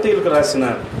గలతీయులకు రాసిన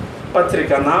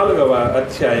పత్రిక 4వ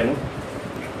అధ్యాయం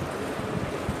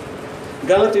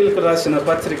గలతీయులకు రాసిన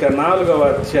పత్రిక 4వ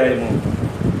అధ్యాయము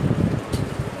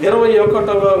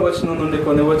 21వ వచనం నుండి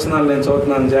కొన్ని వచనాలు నేను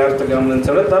చదువుతున్నాను, జాగ్రత్తగా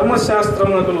గమనించండి.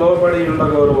 ధర్మశాస్త్రమునకు లోబడి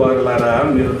ఉండగోరు వారులారా,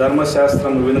 మీరు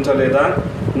ధర్మశాస్త్రము వినటలేదా?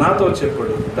 నాతో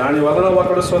చెప్పుడు. దాని వలన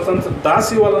ఒకడు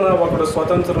దాసి వలన ఒకడు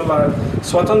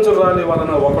స్వతంత్రురాలి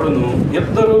వలన ఒకడును,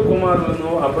 ఇద్దరు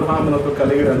కుమారులను అబ్రహామునకు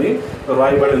కలిగిరని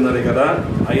రాయబడి ఉన్నది కదా.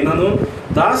 అయినను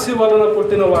దాసి వలన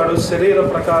పుట్టినవాడు శరీర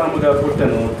ప్రకారముగా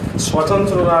పుట్టెను,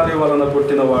 స్వతంత్రురాలి వలన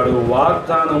పుట్టినవాడు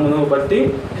వాగ్దానమును బట్టి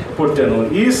పుట్టెను.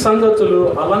 ఈ సంగతులు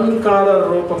అలంకార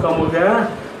రూపకముగా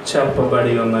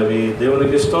చెప్పబడి ఉన్నవి.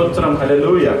 దేవునికి స్తోత్రం.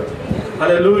 హల్లెలూయా,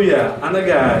 హల్లెలూయా.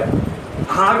 అనగా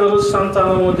హాగరు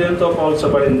సంతానము దేంతో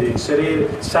పోల్చబడింది?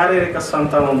 శారీరక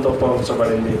సంతానంతో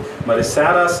పోల్చబడింది. మరి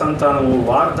శారా సంతానము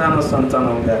వాగ్దాన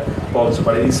సంతానముగా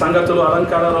పోల్చబడింది. ఈ సంగతులు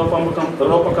అలంకార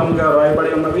రూపకముగా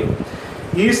రాయబడి ఉన్నవి.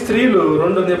 ఈ స్త్రీలు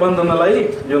 2 నిబంధనలై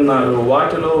ఉన్నారు.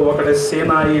 వాటిలో ఒకటి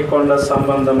సీనాయి కొండ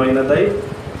సంబంధమైనదై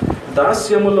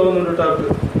దాస్యములో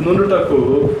నుండుటకు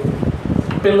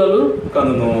పిల్లలు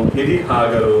కనును. ఇది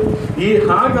హాగరు. ఈ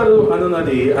హాగరు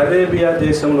అనునది అరేబియా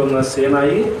దేశంలో ఉన్న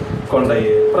సీనాయి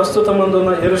కొండయే.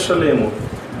 ప్రస్తుతమందున్న యెరూషలేము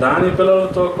దాని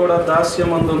పిల్లలతో కూడా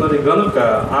దాస్యమందున్నది గనుక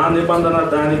ఆ నిబంధన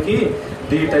దానికి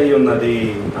దీటై ఉన్నది.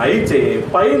 అయితే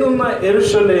పైనున్న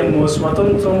యెరూషలేము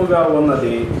స్వతంత్రముగా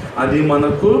ఉన్నది, అది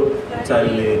మనకు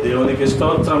తల్లి. దేవునికి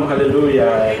స్తోత్రం.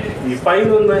 హల్లెలూయా. ఈ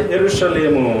పైనున్న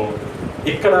యెరూషలేము,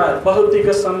 ఇక్కడ భౌతిక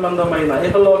సంబంధమైన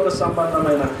ఇహలోక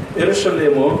సంబంధమైన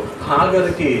యెరూషలేము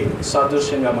హాగరుకి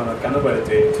సాదృశ్యంగా మనకు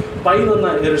కనబడితే, పైనున్న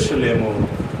యెరూషలేము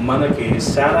మనకి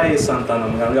శారాయి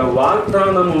సంతానముగా అనగా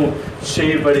వాగ్దానము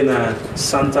చేయబడిన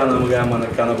సంతానముగా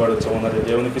మనకు కనబడుతూ ఉన్నది.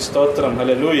 దేవునికి స్తోత్రం.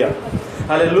 హల్లెలూయా,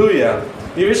 హల్లెలూయా.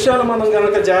 ఈ విషయాలు మనం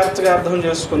కనుక జాగ్రత్తగా అర్థం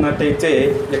చేసుకున్నట్టయితే,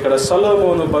 ఇక్కడ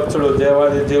సొలొమోను భక్తుడు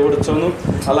దేవాది దేవుడితోను,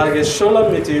 అలాగే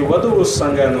షూలమ్మితి వధువు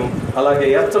సంఘాను, అలాగే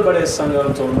ఎత్తబడే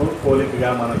సంఘంతోనూ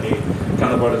పోలికగా మనకి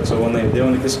కనబడుతూ ఉన్నాయి.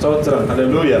 దేవునికి స్తోత్రం.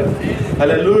 హల్లెలూయా,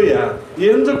 హల్లెలూయా.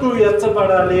 ఎందుకు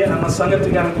ఎత్తబడాలి అన్న సంగతి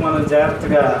కనుక మనం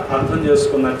జాగ్రత్తగా అర్థం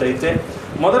చేసుకున్నట్టయితే,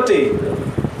 మొదటి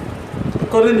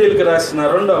కొరింథీయులకు రాసిన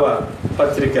 2వ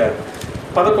పత్రిక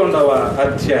 11వ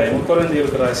అధ్యాయం,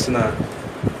 కొరింథీయులకు రాసిన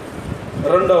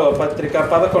 2వ పత్రిక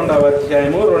 11వ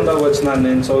అధ్యాయము 2వ వచనాన్ని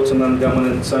నేను చదువుతున్నాను,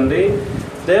 గమనించండి.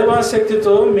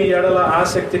 దేవాశక్తితో మీ ఎడల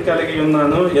ఆసక్తి కలిగి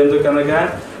ఉన్నాను, ఎందుకనగా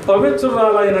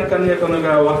పవిత్రురాలైన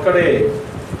కన్యకనుగా ఒక్కడే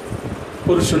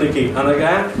పురుషునికి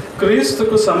అనగా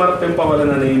క్రీస్తుకు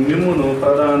సమర్పింపవలెనని మిమ్మును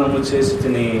ప్రదానము చేసి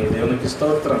తిని. దేవునికి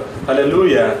స్తోత్రం.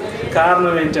 హల్లెలూయా.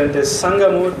 కారణం ఏంటంటే,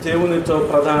 సంఘము దేవునితో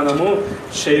ప్రధానము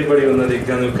చేయబడి ఉన్నది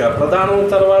కనుక. ప్రధానం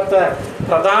తర్వాత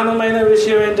ప్రధానమైన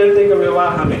విషయం ఏంటంటే ఇక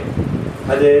వివాహమే.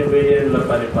 అదే 1000 ఏళ్ల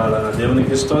పరిపాలన.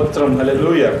 దేవునికి స్తోత్రం.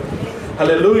 హల్లెలూయా,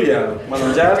 హల్లెలూయా. మనం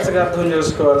జాగ్రత్తగా అర్థం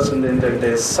చేసుకోవాల్సింది ఏంటంటే,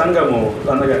 సంఘము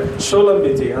అనగా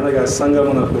షూలమ్మితి అనగా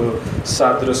సంఘమునకు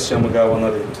సాదృశ్యముగా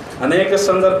ఉన్నది. అనేక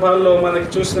సందర్భాల్లో మనకి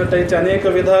చూసినట్టయితే అనేక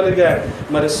విధాలుగా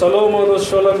మరి సొలొమోను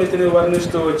షూలమ్మితిని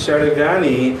వర్ణిస్తూ వచ్చాడు,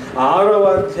 కానీ 6వ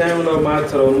అధ్యాయంలో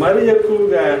మాత్రం మరి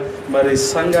ఎక్కువగా మరి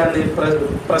సంఘాన్ని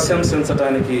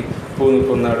ప్రశంసించడానికి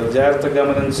పూనుకున్నాడు. జాగ్రత్తగా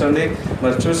గమనించండి.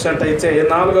 మరి చూసినట్టయితే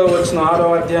 4వ వచనం,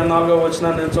 6వ అధ్యాయం 4వ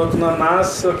వచనం నేను చదువుతున్నాను.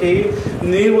 నాశకి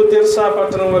నీవు తిర్సా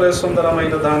పట్టణం వలె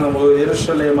సుందరమైన దానము,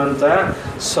 యెరూషలేమంతా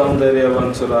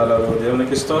సౌందర్యవంతురాలవు.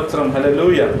 దేవునికి స్తోత్రం.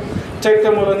 హల్లెలూయా.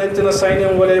 చెక్కముల నెత్తిన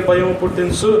సైన్యం వలె భయం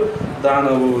పుట్టించు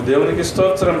దానవు. దేవునికి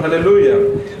స్తోత్రం. హల్లెలూయా.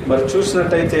 మరి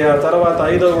చూసినట్టయితే ఆ తర్వాత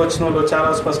 5వ వచనంలో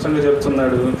చాలా స్పష్టంగా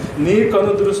చెప్తున్నాడు, నీ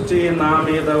కను దృష్టి నా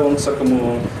మీద ఉంచకము,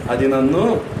 అది నన్ను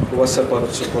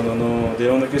వశపరుచుకొనును.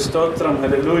 దేవునికి స్తోత్రం.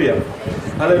 హల్లెలూయా,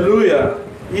 హల్లెలూయా.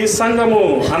 ఈ సంఘము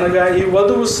అనగా ఈ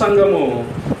వధువు సంఘము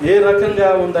ఏ రకంగా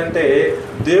ఉందంటే,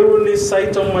 దేవుణ్ణి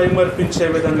సైతం మైమర్పించే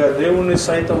విధంగా, దేవుణ్ణి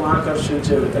సైతం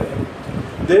ఆకర్షించే విధంగా,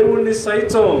 దేవుణ్ణి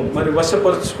సైతం మరి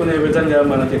వశపరుచుకునే విధంగా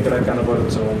మనకి ఇక్కడ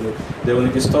కనబడుతుంది.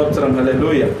 దేవునికి స్తోత్రం.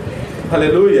 హల్లెలూయా,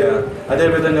 హల్లెలూయా.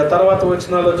 అదేవిధంగా తర్వాత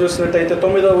వచనాల్లో చూసినట్టయితే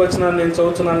 9వ వచనాన్ని నేను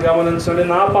చదువుతున్నాను, గమనించండి.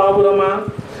 నా పావురమా,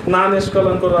 నా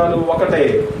నిష్కలంకురాలు ఒకటే,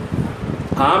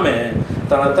 ఆమె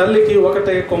తన తల్లికి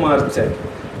ఒకటే కుమార్తె,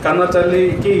 కన్న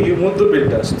తల్లికి ముద్దు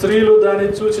బిడ్డ. స్త్రీలు దాన్ని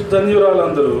చూచి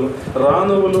ధన్యురాలందరూ,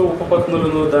 రాణువులు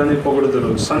ఉపపత్నులను దాన్ని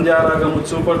పొగుడుదురు. సంధ్యారాగము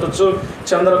చూపట్టుచు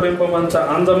చంద్రబింబమంత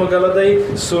అందము గలదై,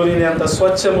 సూర్యుని అంత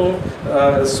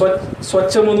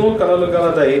స్వచ్ఛమును కలలు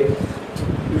గలదై,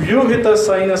 వ్యూహిత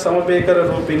సైన్య సమభీకర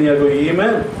రూపిణియగు ఈమె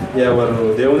ఎవరు?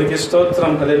 దేవునికి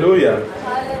స్తోత్రం. హల్లెలూయా,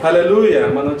 హల్లెలూయా.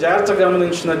 మనం జాగ్రత్త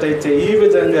గమనించినట్టయితే ఈ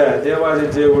విధంగా దేవాది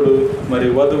దేవుడు మరి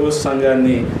వధువు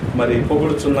సంఘాన్ని మరి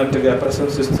పొగుడుచున్నట్టుగా,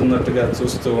 ప్రశంసిస్తున్నట్టుగా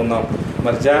చూస్తూ ఉన్నాం.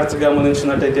 మరి జాగ్రత్తగా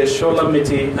గమనించినట్టయితే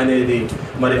షోలమితి అనేది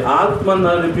మరి ఆత్మ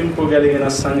నడిపింపు కలిగిన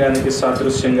సంఘానికి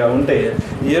సాదృశ్యంగా ఉంటే,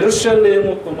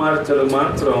 యెరూషలేము కుమార్తెలు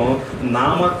మాత్రం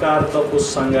నామకార్థపు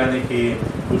సంఘానికి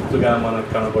గుర్తుగా మనకు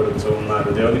కనబడుతూ ఉన్నారు.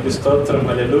 దేవునికి స్తోత్రం.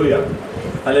 హల్లెలూయా,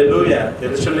 హల్లెలూయా.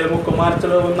 యెరూషలేము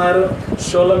కుమార్తెలు ఉన్నారు,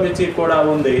 షోలమితి కూడా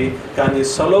ఉంది. కానీ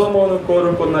సొలొమోను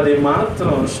కోరుకున్నది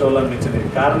మాత్రం షోలమితిని.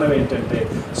 కారణం ఏంటంటే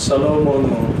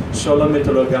సొలొమోను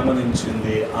షోలమితిలో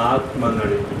గమనించింది ఆత్మ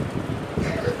నడిపి.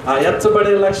 ఆ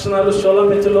ఎత్తబడే లక్షణాలు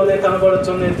షోలమితిలోనే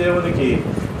కనబడుతున్నాయి దేవునికి.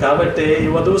 కాబట్టి ఈ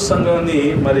వధువు సంఘాన్ని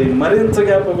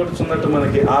మరింతగా పొగుడుచున్నట్టు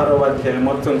మనకి 6వ అధ్యాయం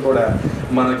మొత్తం కూడా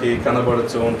మనకి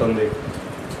కనబడుతూ ఉంటుంది.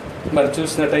 మరి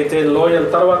చూసినట్టయితే లోయల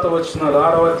తర్వాత వచ్చిన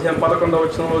 6వ అధ్యాయం 11వ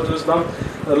వచనంలో చూస్తాం.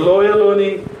 లోయలోని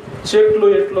చెట్లు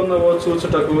ఎట్లున్నవో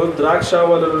చూచుటకు,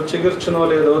 ద్రాక్షావళులు చిగుర్చునో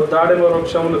లేదో, దాడిమ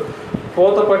వృక్షములు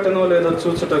పూత పట్టినో లేదో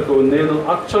చూచుటకు నేను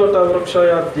అక్షోట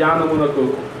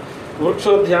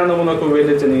వృక్షోద్యానమునకు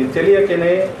వెళ్ళితిని.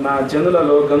 తెలియకనే నా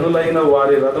జనులలో గనులైన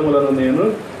వారి రథములను నేను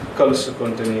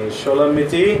కలుసుకుంటుని.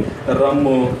 షోలమితి,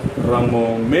 రమ్ము రమ్ము,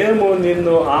 మేము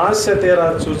నిన్ను ఆశ తీరా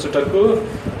చూచుటకు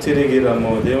తిరిగి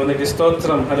రమ్ము. దేవునికి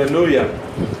స్తోత్రం. హల్లెలూయా,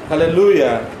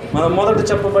 హల్లెలూయా. మనం మొదట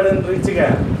చెప్పబడిన రీతిగా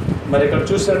మరి ఇక్కడ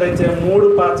చూసినట్టయితే 3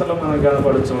 పాత్రలు మనకు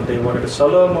కనబడుతూ ఉంటాయి. ఒకటి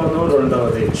సొలొమోను,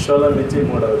 2వది షోలమితి,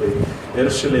 3వది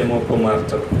యెరూషలేము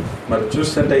కుమార్తెలు. మరి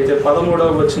చూసినట్టయితే 13వ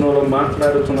వచనంలో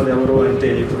మాట్లాడుతున్నది ఎవరు అంటే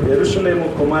ఇప్పుడు యెరూషలేము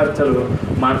కుమార్తెలు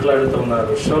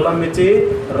మాట్లాడుతున్నారు. షోలమితి,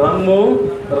 రమ్ము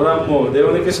రమ్ము.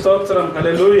 దేవునికి స్తోత్రం.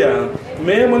 హల్లెలూయా.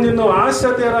 మేము నిన్ను ఆశ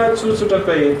తీరా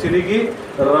చూచుటకై తిరిగి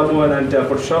రమ్ము అని అంటే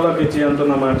అప్పుడు షోలమితి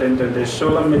అంటున్న మాట ఏంటంటే,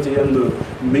 షోలమితి యందు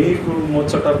మీకు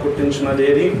ముచ్చట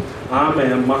పుట్టించినదేది? ఆమె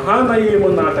మహానయీము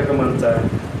నాటకమంతా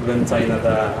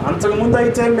వింతైనదా. అంతకుముందు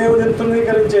అయితే మేము నిన్ను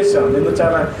తృణీకరించేసాం, నిన్ను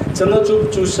చాలా చిన్న చూపు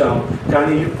చూసాం.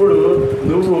 కానీ ఇప్పుడు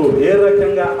నువ్వు ఏ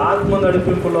రకంగా ఆత్మ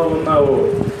నడిపింపులో ఉన్నావో,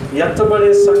 ఎత్తబడే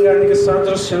సంఘానికి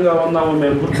సాదృశ్యంగా ఉన్నామో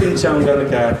మేము గుర్తించాం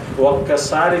కనుక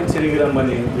ఒక్కసారి తిరిగి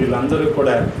రమ్మని వీళ్ళందరూ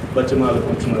కూడా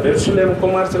బతిమాలుకుంటున్నారు. యెరూషలేము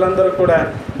కుమార్తెలందరూ కూడా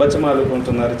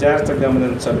బతిమాలుకుంటున్నారు. జాగ్రత్తగా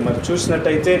గమనించాలి. మరి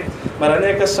చూసినట్టయితే మరి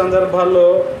అనేక సందర్భాల్లో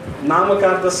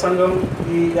నామకార్థ సంఘం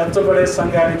ఈ ఎత్తబడే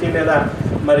సంఘానికి లేదా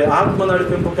మరి ఆత్మ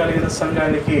నడిపింపు కలిగిన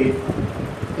సంఘానికి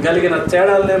కలిగిన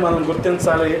తేడాలనే మనం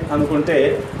గుర్తించాలి అనుకుంటే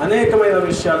అనేకమైన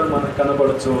విషయాలు మనకు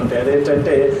కనబడుతూ ఉంటాయి.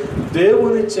 అదేంటంటే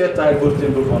దేవుని చేత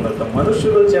గుర్తింపు పొందటం,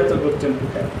 మనుషుల చేత గుర్తింపు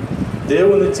కాదు,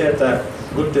 దేవుని చేత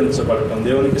గుర్తించబడటం.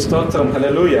 దేవునికి స్తోత్రం.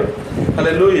 హల్లెలూయా,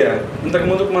 హల్లెలూయా. ఇంతకు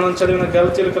ముందుకు మనం చదివిన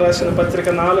గలతీయులకు రాసిన పత్రిక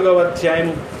 4వ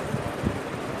అధ్యాయం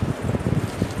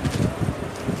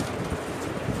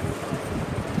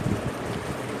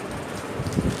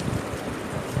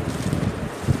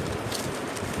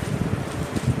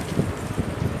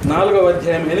 4వ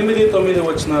అధ్యాయం 8-9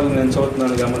 వచనాలు నేను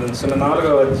చదువుతున్నాను, గమనించండి.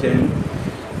 4వ అధ్యాయం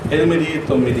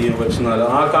 8-9 వచనాలు.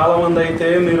 ఆ కాలమందైతే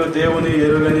మీరు దేవుని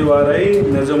ఎరుగని వారై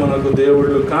నిజమునకు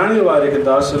దేవుళ్ళు కాని వారికి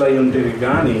దాసులై ఉంటిరి.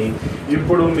 కానీ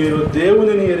ఇప్పుడు మీరు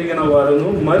దేవునిని ఎరిగిన వారును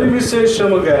మరి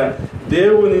విశేషముగా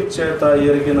దేవుని చేత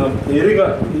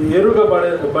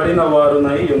ఎరుగబడిన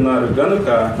వారునై ఉన్నారు గనుక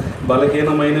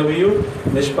బలహీనమైనవియు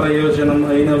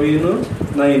నిష్ప్రయోజనమైనవిను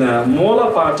నైనా మూల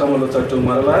పాఠములు తట్టు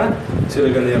మరలా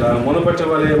తిరగనేలా, మునుపటి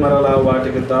వలె మరలా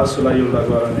వాటికి దాసులై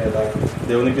ఉండగలనేలా.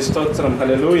 దేవునికి స్తోత్రం.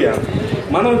 హల్లెలూయా.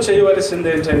 మనం చేయవలసింది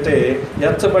ఏంటంటే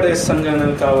ఎత్తబడే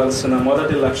సంఘానికి కావాల్సిన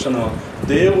మొదటి లక్షణం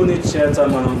దేవుని చేత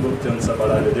మనం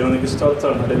గుర్తించబడాలి. దేవునికి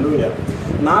స్తోత్రం. హల్లెలూయా.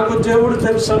 నాకు దేవుడు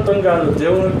తెలుసటం కాదు,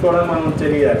 దేవునికి కూడా మనం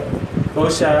తెలియాలి.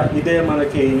 బహుశా ఇదే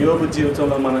మనకి యోబు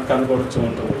జీవితంలో మనకు కనబడుతూ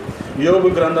ఉంటుంది. యోబు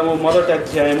గ్రంథము మొదటి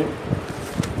అధ్యాయము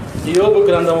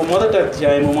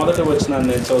 1వ వచనాన్ని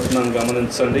నేను చదువుతున్నాను,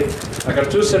 గమనించండి. అక్కడ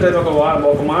చూసేటైతే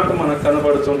ఒక మాట మనకు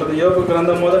కనబడుతుంటుంది. యోబు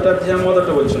గ్రంథం 1వ అధ్యాయం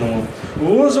 1వ వచనము.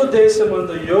 ఊజు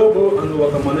దేశమందు యోబు అను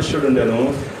ఒక మనుష్యుడుండెను.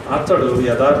 అతడు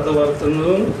యథార్థవర్తను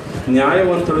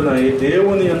న్యాయవంతుడునై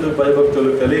దేవుని యందు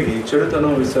భయభక్తులు కలిగి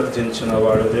చెడుతనం విసర్జించిన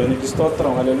వాడు. దేవునికి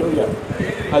స్తోత్రం. హల్లెలూయా,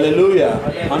 హల్లెలూయా.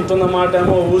 అంటున్న మాట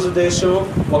ఏమో ఊజు దేశం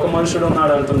ఒక మనుషుడు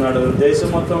ఉన్నాడు అంటున్నాడు. దేశం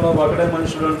మొత్తంలో ఒకటే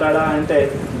మనుషుడు ఉంటాడా అంటే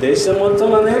దేశం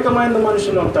మొత్తంలో అనేకమైన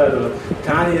మనుషులు ఉంటారు.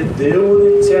 కానీ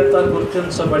దేవుని చేత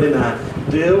గుర్తించబడిన,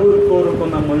 దేవుడు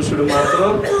కోరుకున్న మనుషుడు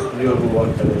మాత్రం యోబు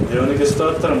ఒక్కడే. దేవునికి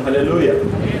స్తోత్రం. హల్లెలూయా,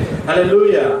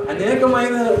 హల్లెలూయా.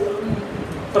 అనేకమైన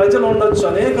ప్రజలు ఉండొచ్చు,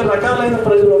 అనేక రకాలైన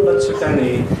ప్రజలు ఉండొచ్చు, కానీ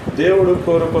దేవుడు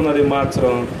కోరుకున్నది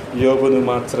మాత్రం యోబును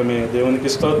మాత్రమే. దేవునికి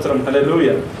స్తోత్రం.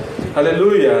 హల్లెలూయా,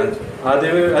 హల్లెలూయా.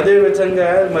 అదే విధంగా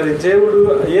మరి దేవుడు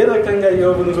ఏ రకంగా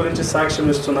యోబుని గురించి సాక్ష్యం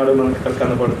ఇస్తున్నాడో మనకు ఇక్కడ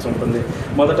కనబడుతుంటుంది.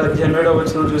 మొదటి అధ్యాయం 7వ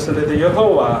వచనం చూసినట్లయితే,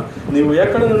 యెహోవా నీవు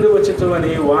ఎక్కడ నుండి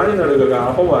వచ్చితువని వాణిని అడుగగా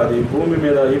అపవాది భూమి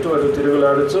మీద ఇటు అటు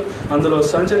తిరుగులాడుచు అందులో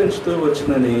సంచరించుతూ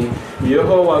వచ్చిందని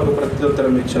యెహోవాకు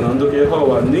ప్రత్యుత్తరం ఇచ్చాను. అందుకు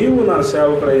యెహోవా నీవు నా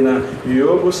సేవకుడైన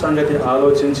యోబు సంగతి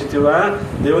ఆలోచించితివా?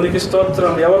 దేవునికి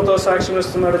స్తోత్రం. ఎవరితో సాక్ష్యం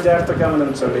ఇస్తున్నాడు జాగ్రత్తగా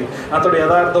గమనించండి. అతడు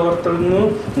యథార్థవర్తుడును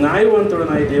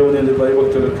న్యాయవంతుడునై దేవుని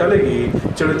భయభక్తులు కలిగి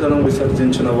చెడుతనం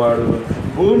విసర్జించిన వాడు,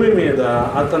 భూమి మీద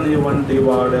అతని వంటి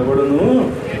వాడెవడును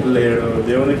లేడు.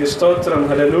 దేవునికి స్తోత్రం.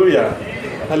 హల్లెలూయా,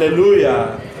 హల్లెలూయా.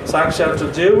 సాక్షాత్తు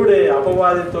దేవుడే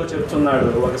అపవాదితో చెప్తున్నాడు,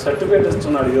 ఒక సర్టిఫికేట్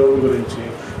ఇస్తున్నాడు యోబు గురించి,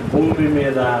 భూమి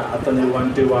మీద అతని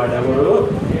వంటి వాడెవడు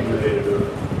లేడు.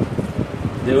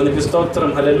 దేవునికి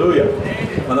స్తోత్రం. హల్లెలూయా.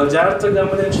 మనం జాగ్రత్తగా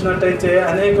గమనించినట్టయితే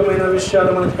అనేకమైన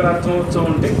విషయాలు మనకి ఇక్కడ అర్థమవుతూ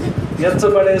ఉంటాయి.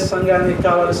 ఎత్తబడే సంఘానికి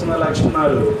కావలసిన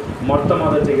లక్షణాలు,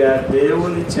 మొట్టమొదటిగా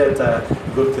దేవుని చేత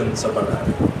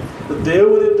గుర్తించబడాలి,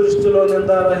 దేవుని దృష్టిలో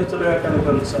నిందారహితులుగా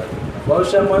కనిపించాలి.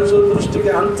 బహుశా మనుషుల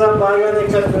దృష్టికి అంతా బాగానే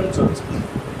కనిపించవచ్చు,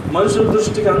 మనుషుల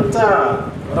దృష్టికి అంతా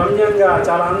రమ్యంగా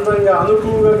చాలా అందంగా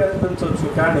అనుకువగా కనిపించవచ్చు,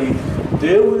 కానీ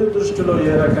దేవుని దృష్టిలో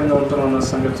ఏ రకంగా ఉంటున్న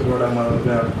సంగతి కూడా మనం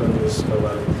జ్ఞాపకం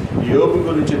చేసుకోవాలి. యోబు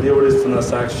గురించి దేవుడు ఇస్తున్న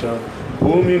సాక్ష్యం,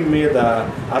 భూమి మీద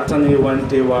అతని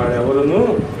వంటి వాడెవరును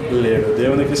లేడు.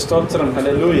 దేవునికి స్తోత్రం.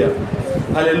 హల్లెలూయా,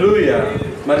 హల్లెలూయా.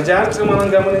 మరి జాగ్రత్తగా మనం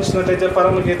గమనించినట్లయితే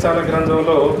పరమగీతాల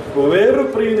గ్రంథంలో వేరు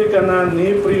ప్రియుని కన్నా నీ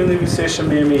ప్రియుని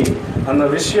విశేషమేమి అన్న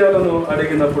విషయాలను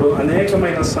అడిగినప్పుడు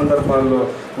అనేకమైన సందర్భాల్లో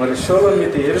మరి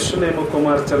షోలమితి యెరూషలేము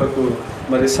కుమార్తెలకు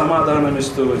మరి సమాధానం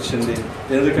ఇస్తూ వచ్చింది.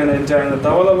 ఎందుకనంటే ఆయన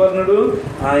ధవలవర్ణుడు,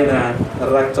 ఆయన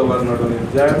రక్తవర్ణుడు.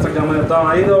 జాగ్రత్తగా గమనిద్దాం.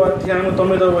 5వ అధ్యాయం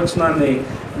 9వ వచనాన్ని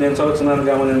నేను చదువుతున్నాను,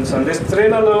 గమనించండి.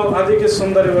 స్త్రీలలో అధిక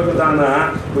సుందరి వగుదాన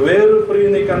వేరు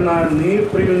ప్రియుని కన్నా నీ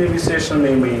ప్రియుని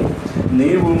విశేషమేమి?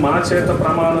 నీవు మా చేత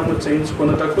ప్రమాణము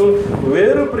చేయించుకున్నటకు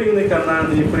వేరు ప్రియుని కన్నా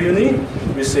నీ ప్రియుని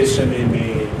విశేషమేమి?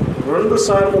 2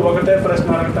 సార్లు ఒకటే ప్రశ్న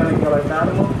అడగటానికి గల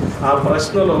కారణం, ఆ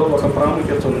ప్రశ్నలో ఒక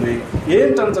ప్రాముఖ్యత ఉంది.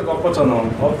 ఏంటంత గొప్పతనం?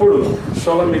 అప్పుడు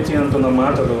షోలమితి అంటున్న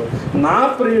మాటలు, నా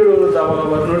ప్రియుడు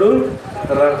ధవలవర్ణుడు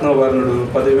రత్నవర్ణుడు,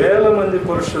 10,000 మంది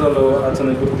పురుషులలో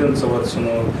అతని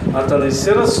గుర్తించవచ్చును. అతని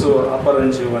శిరస్సు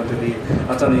అపరంజి వంటిది,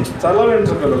 అతని తల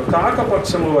వెంట్రుకలు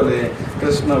కాకపక్షము వలె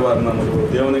కృష్ణవర్ణములు.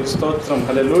 దేవునికి స్తోత్రం.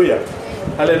 హల్లెలూయా,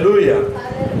 హల్లెలూయా.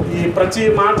 ఈ ప్రతి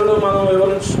మాటను మనం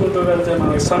వివరించుకుంటూ వెళ్తే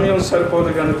మనకి సమయం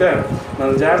సరిపోదు కనుక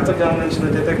మనం జాగ్రత్తగా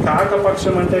గమనించినట్లయితే,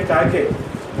 కాకపక్షం అంటే కాకే,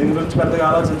 దీని గురించి పెద్దగా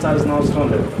ఆలోచించాల్సిన అవసరం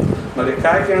లేదు. మరి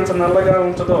కాకి ఎంత నల్లగా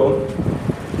ఉంటుందో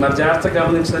మరి జాగ్రత్తగా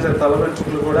గమనించినట్లయితే తల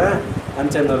వెంట్రుకలు కూడా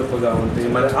అంతే నలుపుగా ఉంటాయి.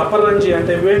 మరి అపరంజి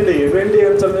అంటే వెండి, వెండి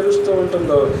ఎంత మెరుస్తూ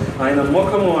ఉంటుందో ఆయన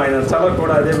ముఖము, ఆయన తల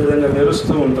కూడా అదే విధంగా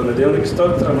మెరుస్తూ ఉంటుంది. దేవునికి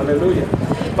స్తోత్రం. హల్లెలూయా.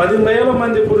 10,000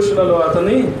 మంది పురుషులలో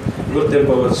అతని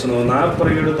గుర్తింపవచ్చును. నా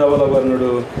ప్రియుడు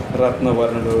ధవలవర్ణుడు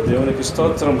రత్నవర్ణుడు. దేవునికి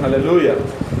స్తోత్రం. హల్లెలూయా,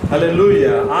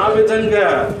 హల్లెలూయా. ఆ విధంగా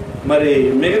మరి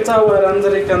మిగతా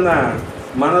వారందరికన్నా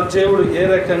మన దేవుడు ఏ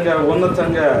రకంగా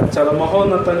ఉన్నతంగా, చాలా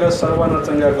మహోన్నతంగా,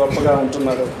 సర్వోన్నతంగా, గొప్పగా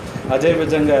ఉంటున్నాడు,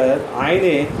 అదేవిధంగా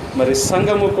ఆయనే మరి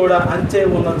సంఘము కూడా అంతే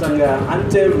ఉన్నతంగా,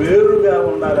 అంతే వేరుగా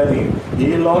ఉండాలని, ఈ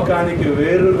లోకానికి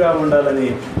వేరుగా ఉండాలని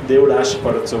దేవుడు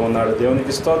ఆశపడుతూ ఉన్నాడు.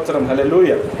 దేవునికి స్తోత్రం.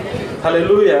 హల్లెలూయా,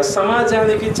 హల్లెలూయా.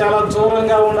 సమాజానికి చాలా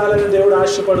దూరంగా ఉండాలని దేవుడు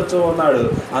ఆశపడుతూ ఉన్నాడు.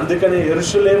 అందుకని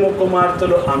యెరూషలేము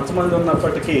కుమార్తెలు అంతమంది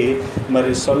ఉన్నప్పటికీ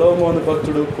మరి సొలొమోను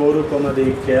భక్తుడు కోరుకున్నది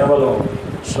కేవలం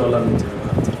షోలమితి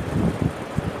మాత్రం.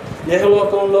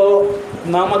 యెహోలోకంలో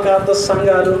నామకార్థ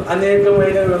సంఘాలు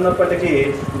అనేకమైనవి ఉన్నప్పటికీ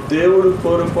దేవుడు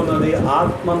కోరుకున్నది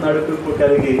ఆత్మ నడుపు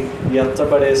కలిగి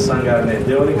ఎత్తబడే సంఘాన్ని.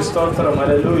 దేవునికి స్తోత్రం.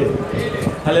 హల్లెలూయా,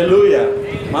 హల్లెలూయా.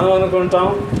 మనం అనుకుంటాం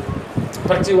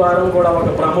ప్రతి వారం కూడా ఒక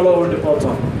భ్రమలో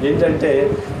ఉండిపోతాం, ఏంటంటే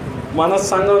మన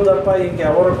సంఘం తప్ప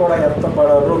ఇంకెవరు కూడా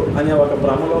ఎత్తబడరు అనే ఒక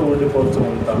భ్రమలో ఉండిపోతూ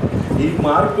ఉంటాం. ఈ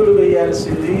మార్కులు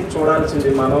వేయాల్సింది, చూడాల్సింది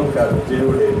మనం కాదు,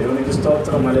 దేవుడే. దేవునికి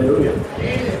స్తోత్రం. హల్లెలూయా,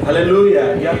 హల్లెలూయా.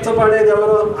 ఎత్తబడేది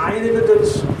ఎవరో ఆయనకి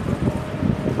తెలుసు.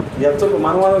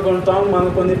 మనం అనుకుంటాం, మనం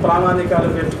కొన్ని ప్రామాణికాలు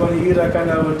పెట్టుకొని ఈ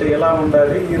రకంగా ఉంటే ఇలా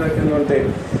ఉండాలి, ఈ రకంగా ఉంటే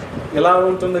ఇలా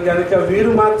ఉంటుంది కనుక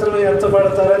వీరు మాత్రమే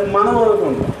ఎత్తబడతారని మనం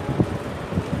అనుకుంటాం.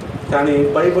 కానీ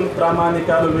బైబిల్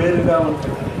ప్రామాణికాలు వేరుగా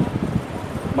ఉంటాయి.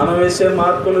 మనం వేసే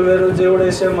మార్కులు వేరు, దేవుడు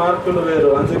వేసే మార్కులు వేరు.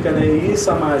 అందుకనే ఈ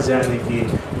సమాజానికి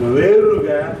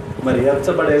వేరుగా మరి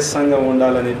ఎత్తబడే సంఘం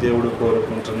ఉండాలని దేవుడు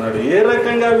కోరుకుంటున్నాడు. ఏ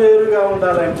రకంగా వేరుగా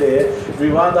ఉండాలంటే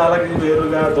వివాదాలకి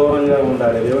వేరుగా, దూరంగా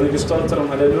ఉండాలి. దేవునికి స్తోత్రం.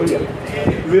 హల్లెలూయా.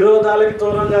 విరోధాలకి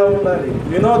దూరంగా ఉండాలి,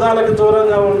 వినోదాలకు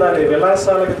దూరంగా ఉండాలి,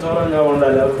 విలాసాలకు దూరంగా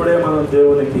ఉండాలి. అప్పుడే మనం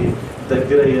దేవునికి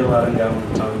దగ్గర అయ్యే వారంగా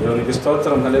ఉంటాం. దేవునికి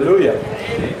స్తోత్రం. హల్లెలూయా,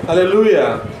 హల్లెలూయా.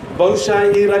 బహుశా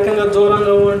ఈ రకంగా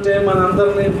దూరంగా ఉంటే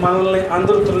మనల్ని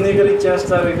అందరూ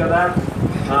తృణీకరించేస్తారు కదా.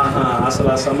 అసలు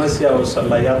ఆ సమస్య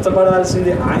అవసరంలా.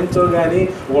 ఎత్తబడాల్సింది ఆయనతో కానీ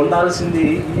ఉండాల్సింది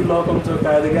ఈ లోకంతో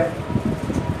కాదుగా.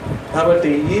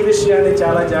 కాబట్టి ఈ విషయాన్ని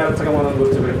చాలా జాగ్రత్తగా మనం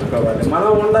గుర్తుపెట్టుకోవాలి.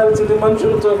 మనం ఉండాల్సింది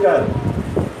మనుషులతో కాదు,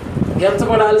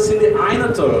 ఎత్తబడాల్సింది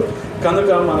ఆయనతో.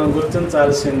 కనుక మనం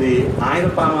గుర్తించాల్సింది ఆయన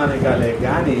ప్రామాణికాలే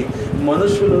కానీ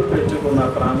మనుషులు పెట్టుకున్న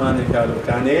ప్రామాణికాలు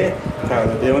కానే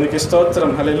కాదు. దేవునికి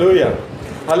స్తోత్రం. హల్లెలూయా,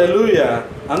 హల్లెలూయా.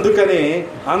 అందుకని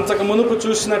అంతకు మునుపు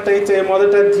చూసినట్టయితే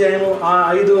మొదటి అధ్యాయం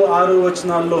 5-6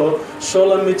 వచనాల్లో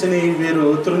షోలమ్మితిని వీరు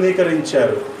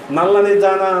తృణీకరించారు. నల్లని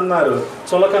దాన అన్నారు,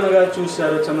 చులకనగా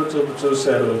చూశారు, చిన్నచూపు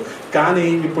చూశారు. కానీ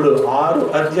ఇప్పుడు 6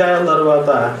 అధ్యాయాల తర్వాత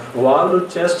వాళ్ళు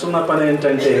చేస్తున్న పని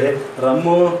ఏంటంటే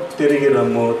రమ్ము తిరిగి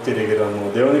రమ్ము తిరిగి రమ్ము.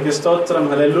 దేవునికి స్తోత్రం.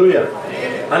 హల్లెలూయా,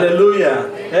 హల్లెలూయా.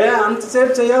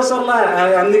 అంతసేపు చేయాల్సల్లా,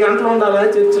 అన్ని గంటలు ఉండాలా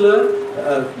చర్చిలో?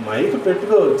 మైక్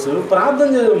పెట్టుకోవచ్చు, ప్రార్థన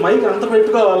చేయ మైక్ అంత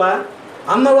పెట్టుకోవాలా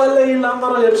అన్న వాళ్ళే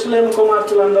వీళ్ళందరూ, యెరూషలేము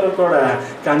కుమార్తెలందరూ కూడా.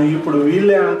 కానీ ఇప్పుడు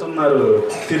వీళ్ళే అంటున్నారు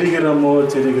తిరిగి రమ్ము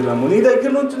తిరిగి రమ్ము. నీ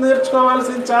దగ్గర నుంచి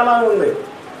నేర్చుకోవాల్సింది చాలా ఉంది.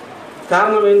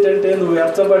 కారణం ఏంటంటే నువ్వు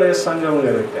ఎత్తబడే సంఘం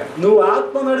కనుక, నువ్వు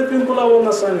ఆత్మ నడిపింపులో ఉన్న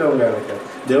సంఘం కనుక.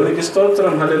 దేవునికి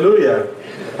స్తోత్రం. హల్లెలూయా,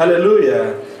 హల్లెలూయా.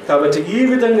 కాబట్టి ఈ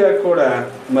విధంగా కూడా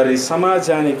మరి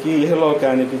సమాజానికి,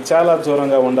 ఇహలోకానికి చాలా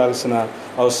దూరంగా ఉండాల్సిన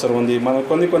అవసరం ఉంది. మనం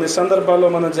కొన్ని సందర్భాల్లో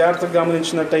మనం జాగ్రత్తగా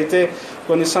గమనించినట్టయితే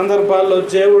కొన్ని సందర్భాల్లో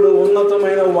దేవుడు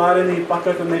ఉన్నతమైన వారిని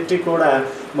పక్కకు నెట్టి కూడా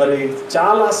మరి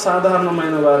చాలా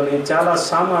సాధారణమైన వారిని, చాలా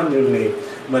సామాన్యుల్ని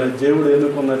మరి దేవుడు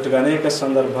ఎన్నుకున్నట్టుగా అనేక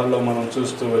సందర్భాల్లో మనం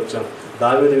చూస్తూ వచ్చాం.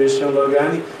 దావీదు విషయంలో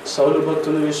కానీ, సౌలు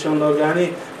భక్తుని విషయంలో కానీ,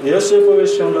 యోసేపు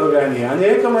విషయంలో కానీ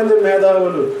అనేక మంది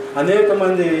మేధావులు, అనేక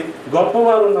మంది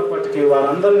గొప్పవారు ఉన్నప్పటికీ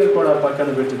వారందరినీ కూడా పక్కన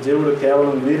పెట్టి దేవుడు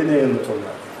కేవలం వీరినే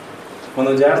ఎన్నుకున్నారు.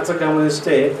 మనం జాగ్రత్తగా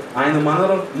గమనిస్తే ఆయన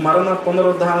మరణ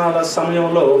పునరుద్ధానాల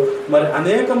సమయంలో మరి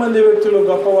అనేక మంది వ్యక్తులు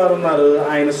గొప్పవారు ఉన్నారు,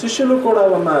 ఆయన శిష్యులు కూడా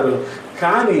ఉన్నారు.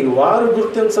 కానీ వారు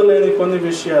గుర్తించలేని కొన్ని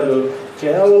విషయాలు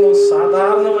కేవలం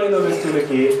సాధారణమైన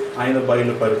వ్యక్తులకి ఆయన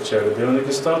బయలుపరిచాడు.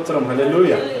 దేవునికి స్తోత్రం.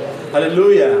 హల్లెలూయా,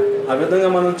 హల్లెలూయా. ఆ విధంగా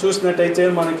మనం చూసినట్టయితే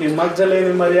మనకి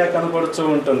మగ్దలేని మరియా కనపడుతూ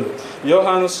ఉంటుంది.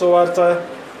 యోహాను సువార్త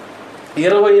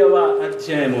 20వ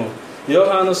అధ్యాయము,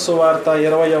 యోహాను సువార్త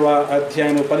 20వ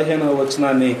అధ్యాయము 15వ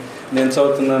వచనాన్ని నేను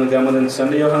చదువుతున్నాను,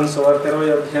 గమనించండి. యోహాను సువార్త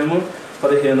 20వ అధ్యాయము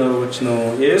 15వ వచనం.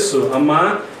 యేసు, అమ్మా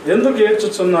ఎందుకు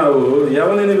ఏడ్చుచున్నావు,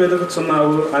 ఎవరిని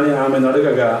వెతుకుచున్నావు అని ఆమెను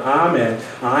అడగగా ఆమె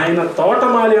ఆయన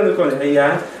తోటమాలి అనుకొని, అయ్యా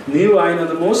నీవు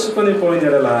ఆయనను మోసుకొని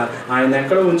పోయినడలా ఆయన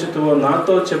ఎక్కడ ఉంచుతావో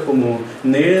నాతో చెప్పుము,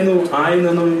 నేను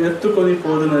ఆయనను ఎత్తుకొని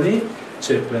పోదునని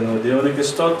చెప్పాను. దేవునికి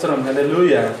స్తోత్రం.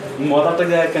 హల్లెలూయా.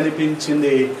 మొదటగా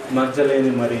కనిపించింది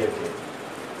మగ్దలేని మరియకి.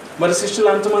 మరి శిష్యులు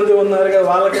అంతమంది ఉన్నారుగా,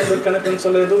 వాళ్ళకి ఎందుకు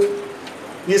కనిపించలేదు?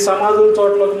 ఈ సమాధుల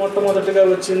తోటలోకి మొట్టమొదటిగా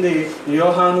వచ్చింది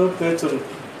యోహాను, పేతురు.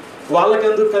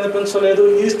 వాళ్ళకెందుకు కనిపించలేదు?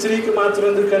 ఈ స్త్రీకి మాత్రం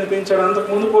ఎందుకు కనిపించాడు? అంతకు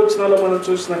ముందుకు వచ్చినలో మనం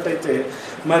చూసినట్టయితే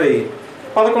మరి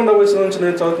 11వ వచనం నుంచి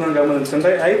నేను చదువుతున్నాను,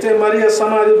 గమనించండి. అయితే మరియ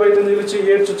సమాధి బయట నిలిచి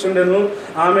ఏడ్చుచుండెను.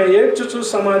 ఆమె ఏడ్చుచు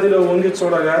సమాధిలో వంగి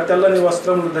చూడగా తెల్లని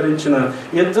వస్త్రములు ధరించిన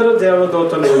 2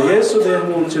 దేవదూతలు యేసు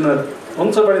దేహము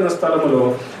ఉంచబడిన స్థలములో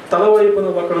తల వైపున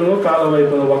ఒకడును కాల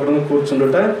వైపున ఒకడును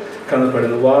కూర్చుండుట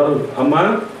కనపడిన. వారు, అమ్మా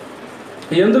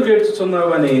ఎందుకు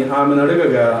ఏడ్చుచున్నావు అని ఆమెను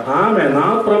అడగగా ఆమె, నా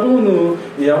ప్రభువును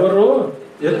ఎవరో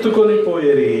ఎత్తుకొని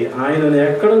పోయేరి, ఆయనను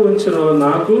ఎక్కడ ఉంచిరో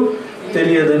నాకు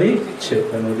తెలియదని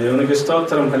చెప్పాను. దేవునికి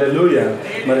స్తోత్రం. హల్లెలూయా.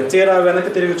 మరి తీరా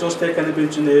వెనక్కి తిరిగి చూస్తే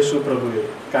కనిపించింది యేసు ప్రభువే.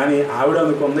 కానీ ఆవిడ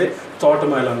అనుకుంది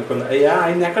తోటమాల అనుకుంది. అయ్యా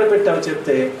ఆయన ఎక్కడ పెట్టావు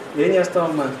చెప్తే ఏం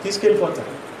చేస్తావమ్మా,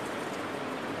 తీసుకెళ్ళిపోతాను,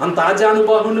 అంత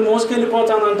ఆజానుబాహుడిని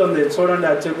మోసుకెళ్ళిపోతానంటుంది. చూడండి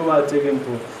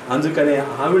అత్యగింపు. అందుకని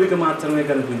ఆవిడికి మాత్రమే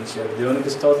కనిపించాడు. దేవునికి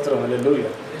స్తోత్రం.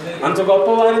 హల్లెలూయా. అంత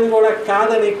గొప్పవారిని కూడా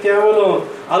కాదని కేవలం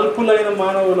అల్పులైన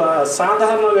మానవుల,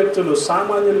 సాధారణ వ్యక్తులు,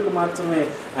 సామాన్యులకు మాత్రమే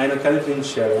ఆయన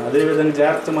కనిపించాడు. అదేవిధంగా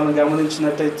జాగ్రత్త మనం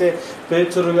గమనించినట్టయితే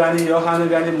పేతురు కానీ యోహాను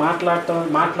కానీ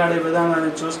మాట్లాడే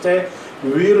విధానాన్ని చూస్తే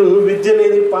వీరు విద్య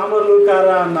లేని పామరులు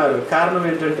కారా అన్నారు. కారణం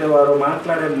ఏంటంటే వారు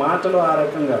మాట్లాడే మాటలు ఆ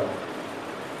రకంగా.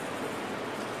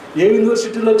 ఏ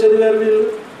యూనివర్సిటీలో చదివారు వీళ్ళు,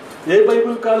 ఏ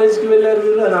బైబిల్ కాలేజీకి వెళ్ళారు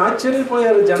వీళ్ళు అని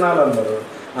ఆశ్చర్యపోయారు జనాలందరూ.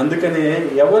 అందుకనే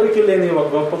ఎవరికి లేని ఒక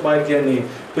గొప్ప భాగ్యాన్ని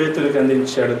పేతురికి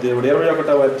అందించాడు దేవుడు.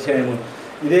 21వ అధ్యాయము,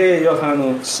 ఇదే యోహాను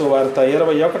సువార్త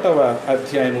 21వ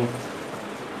అధ్యాయము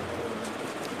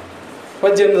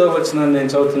 18వ వచనాన్ని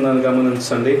నేను చదువుతున్నాను,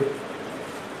 గమనించండి.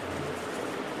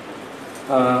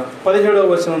 17వ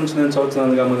వచనం నుంచి నేను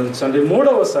చదువుతున్నాను, గమనించండి.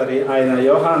 3వసారి ఆయన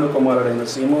యోహాను కుమారుడైన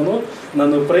సీమోను,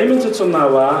 నన్ను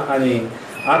ప్రేమించుచున్నావా అని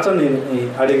అతన్ని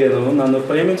అడిగాను, నన్ను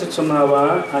ప్రేమించుచున్నావా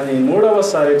అని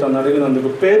మూడవసారి తను అడిగినందుకు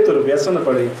పేతురు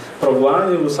వ్యసనపడి, ప్రభువా,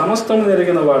 నీవు సమస్తము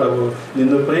ఎరిగిన వాడవు,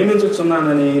 నిన్ను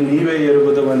ప్రేమించుచున్నానని నీవే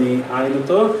ఎరుగుదవని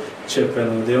ఆయనతో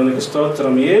చెప్పాను. దేవునికి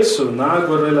స్తోత్రం. యేసు, నా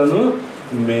గొర్రెలను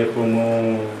మేపుము.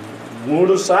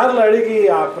 3 సార్లు అడిగి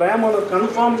ఆ ప్రేమను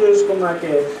కన్ఫర్మ్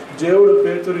చేసుకున్నాకే దేవుడు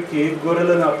పేతురికి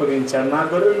గొర్రెలను అప్పగించాడు. నా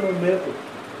గొర్రెలను మేపు.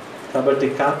 కాబట్టి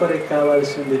కాపరికి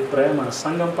కావాల్సింది ప్రేమ,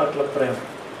 సంఘం పట్ల ప్రేమ.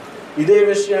 ఇదే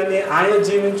విషయాన్ని ఆయన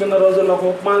జీవించిన రోజుల్లో ఒక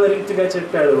ఉపమాన రీతిగా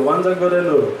చెప్పాడు. 100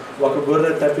 గొర్రెలు, ఒక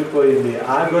గొర్రె తప్పిపోయింది,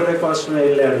 ఆ గొర్రె కోసమే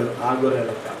వెళ్ళాడు. ఆ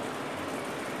గొర్రెల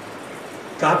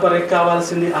కాపరికి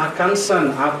కావాల్సింది ఆ కన్సర్న్,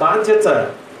 ఆ బాధ్యత.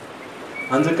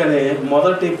 అందుకనే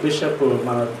మొదటి బిషప్,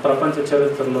 మన ప్రపంచ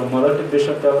చరిత్రలో మొదటి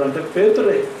బిషప్ ఎవరంటే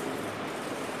పేతురే.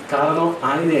 కారణం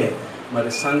ఆయనే మరి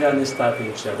సంఘాన్ని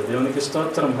స్థాపించాడు. దేవునికి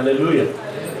స్తోత్రం. హల్లెలూయా.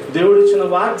 దేవుడు ఇచ్చిన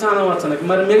వాగ్దానం అతనికి.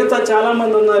 మరి మిగతా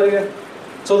చాలామంది ఉన్నారుగా,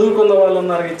 చదువుకున్న వాళ్ళు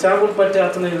ఉన్నారు, చేపలు పట్టే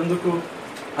అతను ఎందుకు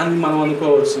అని మనం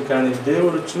అనుకోవచ్చు. కానీ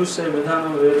దేవుడు చూసే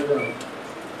విధానం వేరుగా ఉంటుంది.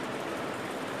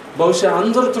 బహుశా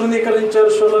అందరూ తృణీకరించారు,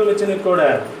 షోలోమితిని కూడా,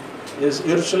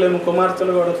 యెరూషలేము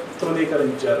కుమార్తెలు కూడా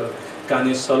తృణీకరించారు.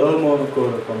 కానీ సొలొమోను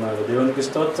కోరుకున్నాడు. దేవునికి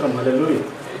స్తోత్రం. హల్లెలూయా,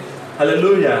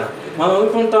 హల్లెలూయా. మనం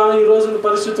అనుకుంటాం ఈ రోజున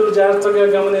పరిస్థితులు జాగ్రత్తగా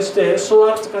గమనిస్తే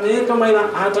సువార్తకు అనేకమైన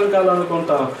ఆటంకాలు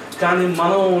అనుకుంటాం. కానీ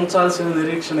మనం ఉంచాల్సిన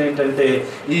నిరీక్షణ ఏంటంటే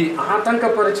ఈ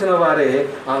ఆటంకపరిచిన వారే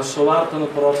ఆ సువార్తను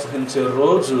ప్రోత్సహించే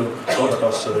రోజు ఒకటి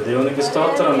వస్తుంది. దేవునికి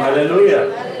స్తోత్రం. హల్లెలూయా,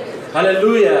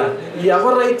 హల్లెలూయా.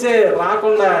 ఎవరైతే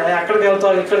రాకుండా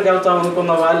ఎక్కడికి వెళ్తాం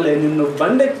అనుకున్న వాళ్ళే నిన్ను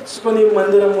బండెచ్చుకొని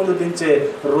మందిరం ముందు దించే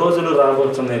రోజులు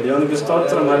రాబోతున్నాయి. దేవునికి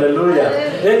స్తోత్రం. హల్లెలూయా.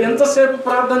 ఎంతసేపు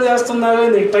ప్రార్థన చేస్తున్నావే,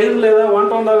 నీకు టైం లేదా,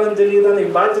 వంట ఉండాలని తెలియదా,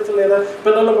 నీకు బాధ్యత లేదా,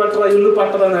 పిల్లలు పట్టరా, ఇల్లు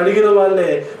పట్టదని అడిగిన వాళ్ళే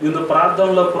నిన్ను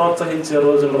ప్రార్థనలో ప్రోత్సహించే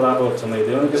రోజులు రాబోతున్నాయి.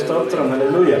 దేవునికి స్తోత్రం.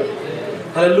 హల్లెలూయా,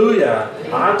 హల్లెలూయా.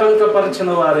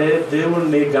 ఆటంకపరిచిన వారే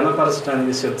దేవుణ్ణి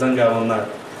ఘనపరచడానికి సిద్ధంగా ఉన్నారు.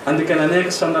 అందుకని అనేక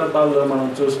సందర్భాల్లో మనం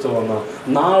చూస్తూ ఉన్నాం,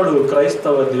 నాడు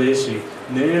క్రైస్తవ ద్వేషి,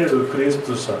 నేడు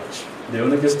క్రీస్తు సాక్షి.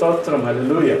 దేవునికి స్తోత్రం.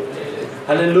 హల్లెలూయా,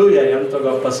 హల్లెలూయా. ఎంత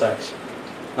గొప్ప సాక్షి.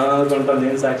 అనుకుంటా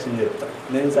నేను సాక్ష్యం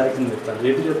చెప్తాను.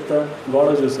 ఎటు చెప్తా? గోడ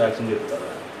చూసి సాక్ష్యం చెప్తాను.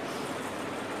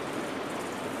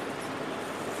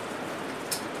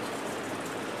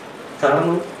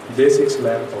 కారణం బేసిక్స్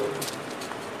లేకపోవడం.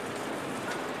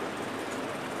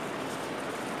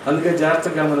 అందుకే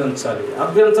జాగ్రత్తగా గమనించాలి.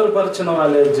 అభ్యంతరపరిచిన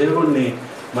వాళ్ళే దేవుణ్ణి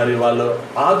మరి వాళ్ళు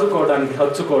ఆదుకోవడానికి,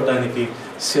 హత్తుకోవడానికి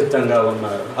సిద్ధంగా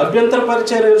ఉన్నారు.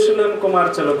 అభ్యంతరపరిచారు యెరూషలేము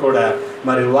కుమార్తెలు కూడా,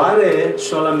 మరి వారే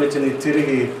షోలమితిని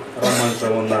తిరిగి రమ్మంటూ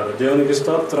ఉన్నారు. దేవునికి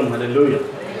స్తోత్రం. హల్లెలూయా,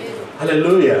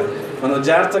 హల్లెలూయా. మనం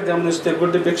జాగ్రత్తగా గమనిస్తే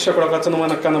గుడ్డి భిక్షకుడు ఒక అతను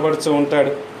మనకు కనబడుతూ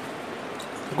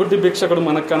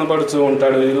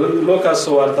ఉంటాడు. లూకా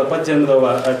సువార్త 18వ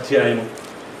అధ్యాయం.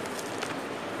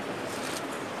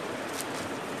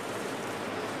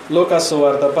 లూకా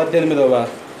సువార్త 18వ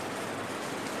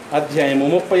అధ్యాయము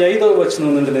 35వ వచనం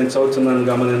నుండి నేను చదువుతున్నాను,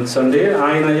 గమనించండి.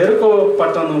 ఆయన యెరికో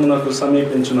పట్టణమునకు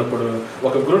సమీపించినప్పుడు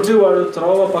ఒక గుడ్డివాడు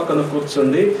త్రోవ పక్కన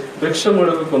కూర్చుండి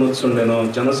భిక్షముడుగు కొనుచుండెను.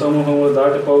 జనసమూహము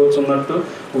దాటిపోవచ్చున్నట్టు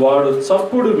వాడు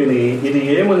చప్పుడు విని ఇది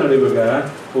ఏమని అడుగుగా,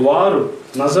 వారు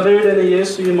నజరేయుడైన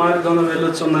యేసు ఈ మార్గం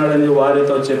వెళ్ళుచున్నాడని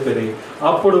వారితో చెప్పిరి.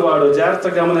 అప్పుడు వాడు, జాగ్రత్త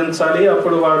గమనించాలి,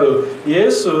 అప్పుడు వాడు,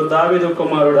 యేసు దావీదు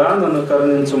కుమారుడా, నన్ను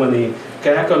కరుణించుమని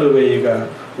కేకలు వేయగా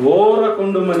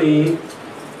ఓరకుండుమని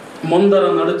ముందర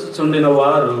నడుచుచుండిన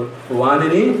వారు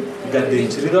వానిని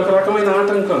గద్దించిరి. ఇది ఒక రకమైన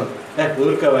ఆటంకం.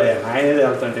 ఊరికవయ్యా, ఆయనదే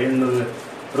వెళ్తుంటే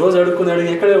రోజు అడుక్కుని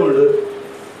ఎక్కడే ఉండు.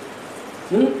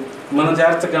 మనం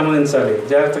జాగ్రత్త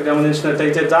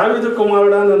గమనించినట్టయితే దావీదు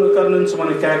కుమారుడా, నన్ను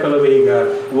కరుణించుమని కేకలు వేయగా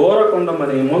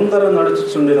ఓరకుండమని ముందర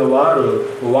నడుచుచుండిన వారు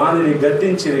వానిని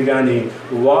గద్దించిరి. గాని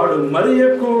వాడు మరి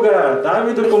ఎక్కువగా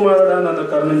దావీదు కుమారుడా, నన్ను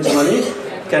కరుణించుమని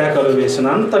కేకలు వేసిన.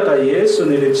 అంతటా యేసు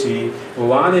నిలిచి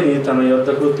వానిని తన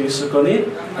యొద్దకు తీసుకొని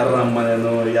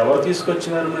రమ్మనెను. ఎవరు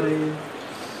తీసుకొచ్చినారు?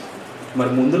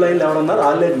 మరి ముందు లైన్లు ఎవరున్నారు?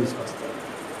 వాళ్ళే తీసుకొస్తారు.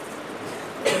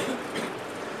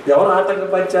 ఎవరు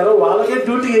ఆటంకపరిచారో వాళ్ళకే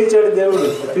డ్యూటీ ఇచ్చాడు దేవుడు,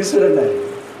 తీసుకురండి అని.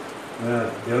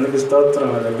 దేవునికి స్తోత్రం.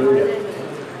 హల్లెలూయా,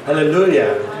 హల్లెలూయా.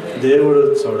 దేవుడు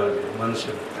చూడాలి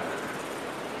మనుషులు.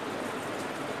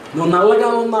 నువ్వు నల్లగా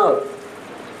ఉన్నావు,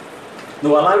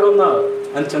 నువ్వు అలాగున్నావు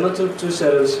అని చిన్న చూపు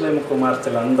చూశారు యెరూషలేము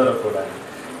కుమార్తెలు అందరూ కూడా.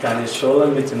 కానీ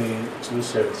షోలమితిని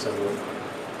చూశాడు చదువు.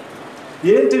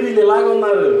 ఏంటి వీళ్ళు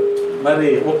ఇలాగున్నారు? మరి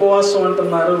ఉపవాసం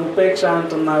అంటున్నారు, ఉపేక్ష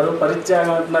అంటున్నారు,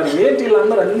 పరిత్యాగం అంటున్నారు. ఏంటి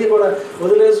వీళ్ళందరూ అన్నీ కూడా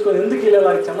వదిలేసుకొని ఎందుకు వీళ్ళు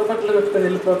ఇలా చల్లబట్టలు కట్టుకొని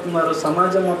వెళ్ళిపోతున్నారు?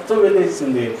 సమాజం మొత్తం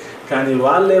వెళ్ళేసింది. కానీ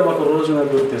వాళ్ళే ఒక రోజున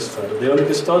గుర్తిస్తారు.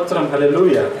 దేవునికి స్తోత్రం.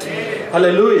 హల్లెలూయా,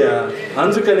 హల్లెలూయా.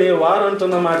 అందుకని వారు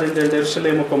అంటున్న మాట ఏంటంటే,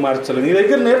 యెరూషలేము కుమార్తెలు, నీ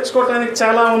దగ్గర నేర్చుకోవటానికి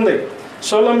చాలా ఉంది,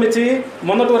 షోలమ్మితి,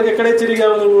 మొన్నటి వరకు ఎక్కడే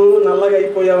తిరిగావు, నువ్వు నల్లగా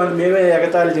అయిపోయావని మేమే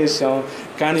ఎగతాళి చేసాం,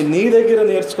 కానీ నీ దగ్గర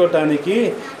నేర్చుకోవటానికి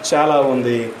చాలా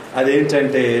ఉంది.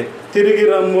 అదేంటంటే తిరిగి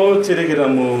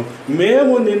రమ్ము,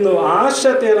 మేము నిన్ను ఆశ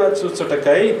తీరా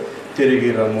చూచుటకై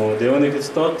తిరిగి రమ్ము. దేవునికి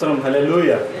స్తోత్రం.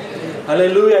 హల్లెలూయా,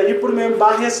 హల్లెలూయా. ఇప్పుడు మేము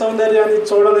బాహ్య సౌందర్యాన్ని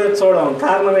చూడం.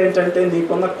 కారణం ఏంటంటే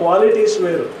నీకున్న క్వాలిటీస్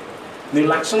వేరు, నీ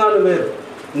లక్షణాలు వేరు,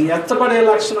 నీ ఎత్తపడే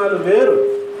లక్షణాలు వేరు.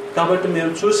 కాబట్టి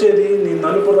మేము చూసేది నీ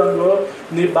నలుపు రంగులో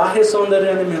నీ బాహ్య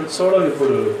సౌందర్యాన్ని మేము చూడం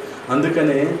ఇప్పుడు.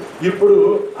 అందుకనే ఇప్పుడు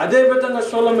అదే విధంగా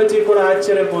షోలమ్మితి కూడా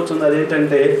ఆశ్చర్యపోతుంది.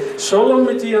 అదేంటంటే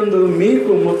షోలమ్మితి యందు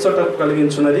మీకు ముచ్చట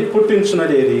కలిగించున్నది,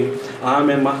 పుట్టించున్నది ఏది?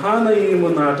 ఆమె మహానయీము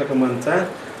నాటకమంతా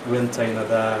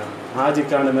వింతైనదా.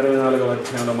 ఆదికాండం 24వ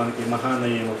అధ్యాయంలో మనకి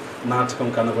మహానయీము నాటకం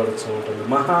కనబడుతూ ఉంటుంది.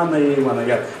 మహానయీం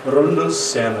అనగా 2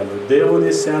 సేనలు,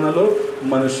 దేవుని సేనలు,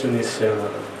 మనుష్యుని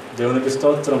సేనలు. దేవునికి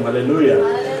స్తోత్రం. హల్లెలూయా.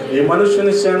 ఈ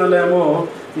మనుష్యుని సేనలేమో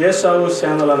ఏసావు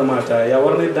సేనలు అనమాట.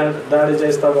 ఎవరిని దాడి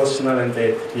చేస్తాకు వస్తున్నాడంటే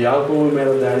యాకోబు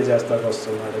మీద దాడి చేస్తాకు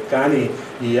వస్తున్నాడు. కానీ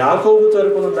ఈ యాకోబు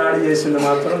తరపున దాడి చేసింది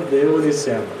మాత్రం దేవుని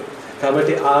సేనలు.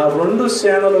 కాబట్టి ఆ 2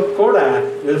 సేనలు కూడా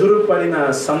ఎదురుపడిన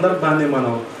సందర్భాన్ని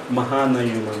మనం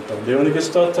మహానయీం అంటాం. దేవునికి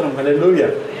స్తోత్రం. హల్లెలూయా,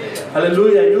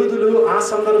 హల్లెలూయా. యూదులు ఆ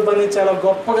సందర్భాన్ని చాలా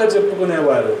గొప్పగా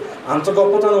చెప్పుకునేవారు. అంత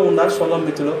గొప్పతనం ఉందా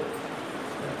షోలమ్మితిలో?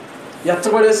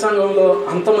 ఎత్తబడే సంఘంలో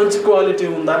అంత మంచి క్వాలిటీ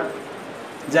ఉందా?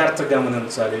 జాగ్రత్తగా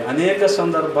గమనించాలి. అనేక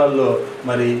సందర్భాల్లో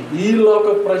మరి ఈ లోక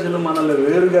ప్రజలు మనల్ని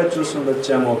వేరుగా చూసి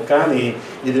ఉండొచ్చామో, కానీ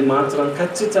ఇది మాత్రం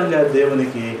ఖచ్చితంగా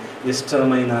దేవునికి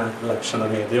ఇష్టమైన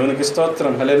లక్షణమే. దేవునికి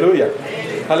స్తోత్రం. హల్లెలూయా,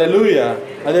 హల్లెలూయా.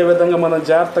 అదేవిధంగా మనం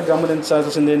జాగ్రత్తగా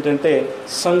గమనించాల్సింది ఏంటంటే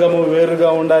సంఘము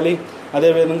వేరుగా ఉండాలి.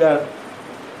 అదేవిధంగా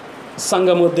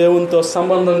సంఘము దేవునితో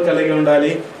సంబంధం కలిగి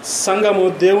ఉండాలి. సంఘము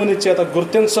దేవుని చేత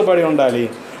గుర్తించబడి ఉండాలి.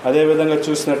 అదేవిధంగా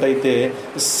చూసినట్టయితే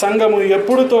సంఘము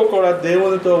ఎప్పుడుతో కూడా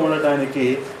దేవునితో ఉండటానికి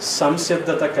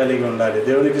సంసిద్ధత కలిగి ఉండాలి.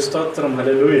 దేవునికి స్తోత్రం.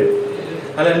 హల్లెలూయా,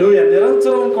 హల్లెలూయా.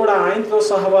 నిరంతరం కూడా ఆయనతో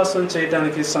సహవాసం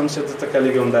చేయడానికి సంసిద్ధత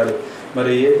కలిగి ఉండాలి.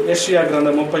 మరి యెషయా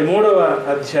గ్రంథం 33వ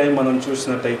అధ్యాయం మనం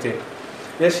చూసినట్టయితే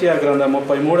యెషయా గ్రంథం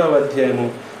 33వ అధ్యాయము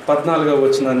 14వ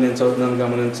వచనాన్ని నేను చదువుతున్నాను,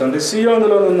 గమనించండి.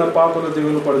 సియోనులో ఉన్న పాపులు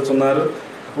దిగులు పడుతున్నారు,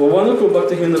 వణుకు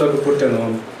భక్తిహీనులకు పుట్టెను.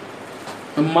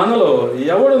 మనలో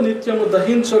ఎవడు నిత్యము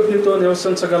దహించొగ్నితో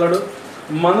నివసించగలడు?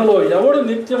 మనలో ఎవడు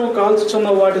నిత్యము కాల్చుచున్న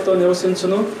వాటితో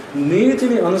నివసించును?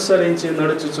 నీతిని అనుసరించి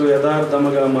నడుచుచు,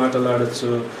 యథార్థముగా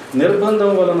మాట్లాడచ్చు,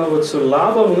 నిర్బంధం వలన వచ్చు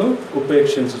లాభమును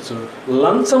ఉపేక్షించుచు,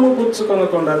 లంచము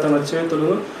పుచ్చుకొనకుండా తన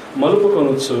చేతులను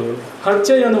మలుపుకొనొచ్చు,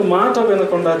 హత్యయను మాట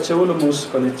వినకుండా చెవులు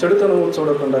మూసుకొని, చెడుతనము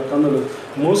చూడకుండా కన్నులు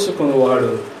మూసుకొని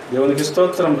వాడు. దేవునికి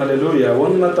స్తోత్రం. హల్లెలూయా.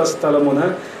 ఉన్నత స్థలమున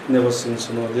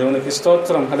నివసించును. దేవునికి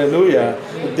స్తోత్రం. హల్లెలూయా.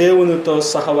 దేవునితో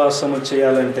సహవాసము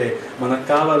చేయాలంటే మనకు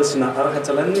కావలసిన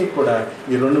అర్హతలన్నీ కూడా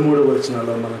ఈ 2-3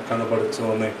 వచనాల్లో మనకు కనబడుతూ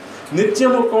ఉన్నాయి.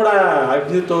 నిత్యము కూడా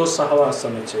అగ్నితో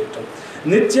సహవాసము చేయటం,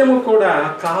 నిత్యము కూడా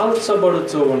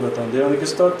కాల్చబడుతూ ఉండటం. దేవునికి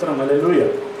స్తోత్రం. హల్లెలూయా.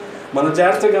 మన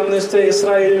జాగ్రత్తగా గమనిస్తే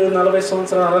ఇశ్రాయేలు 40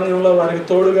 సంవత్సరాల అరణ్యంలో వారికి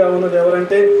తోడుగా ఉన్నది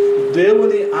ఎవరంటే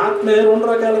దేవుని ఆత్మే 2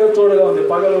 రకాలుగా తోడుగా ఉంది.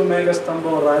 పగలు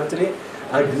మేఘస్తంభం, రాత్రి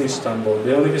అగ్నిస్తంభం.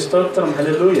 దేవునికి స్తోత్రం.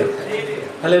 హల్లెలూయా,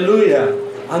 హల్లెలూయా.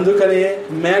 అందుకని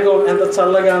మేఘం ఎంత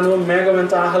చల్లగాను, మేఘం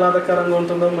ఎంత ఆహ్లాదకరంగా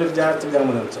ఉంటుందో మీరు జాగ్రత్తగా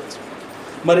గమనించవచ్చు.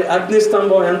 మరి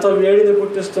అగ్నిస్తంభం ఎంత వేడిని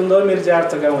పుట్టిస్తుందో మీరు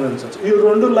జాగ్రత్తగా గమనించవచ్చు. ఈ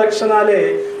 2 లక్షణాలే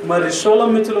మరి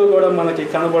షోలమ్మితిలో కూడా మనకి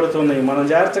కనబడుతున్నాయి. మనం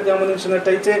జాగ్రత్తగా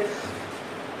గమనించినట్టయితే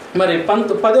మరి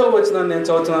 10వ వచనాన్ని నేను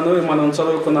చదువుతున్నాను. మనం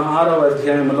చదువుకున్న 6వ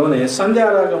అధ్యాయంలోనే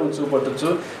సంధ్యారాగం చూపట్టుచు,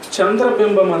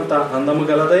 చంద్రబింబం అంతా అందము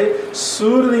గలదై,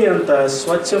 సూర్యుని అంత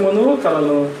స్వచ్ఛమును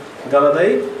కలలు గలదై,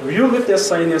 వ్యూహిత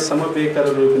సైన్య సమపేకర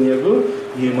రూపిణియగు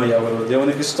ఈమె ఎవరు?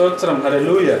 దేవునికి స్తోత్రం.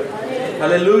 హల్లెలూయా,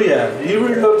 హల్లెలూయా.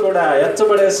 ఈవిడిలో కూడా,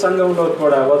 ఎత్తబడే సంఘంలో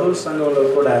కూడా, వధువు సంఘంలో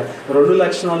కూడా 2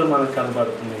 లక్షణాలు మనకు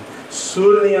కనబడుతున్నాయి.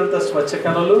 సూర్యుని అంత స్వచ్ఛ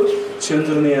కళలు,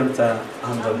 చంద్రుని అంత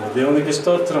అందము. దేవునికి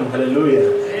స్తోత్రం. హల్లెలూయా.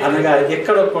 అనగా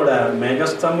ఎక్కడ కూడా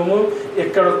మేఘస్తంభము,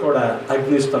 ఎక్కడ కూడా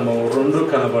అగ్నిస్తంభము 2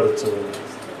 కనబడుతుంది.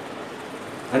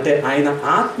 అంటే ఆయన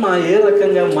ఆత్మ ఏ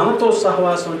రకంగా మనతో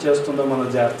సహవాసం చేస్తుందో మనం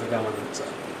జాగ్రత్తగా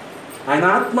గమనించాలి. ఆయన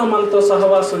ఆత్మ మనతో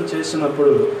సహవాసం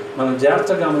చేసినప్పుడు మనం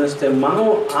జాగ్రత్తగా గమనిస్తే మనం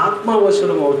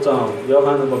ఆత్మవశులం అవుతాం.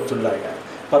 యోహాను భక్తుల్లాగా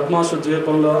పద్మాసు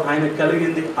ద్వీపంలో ఆయన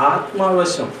కలిగింది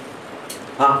ఆత్మవశం.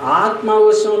 ఆ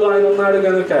ఆత్మవశంలో ఆయన ఉన్నాడు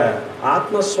గనుక,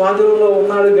 ఆత్మ స్వాధీనంలో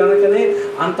ఉన్నాడు గనుకనే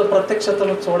అంత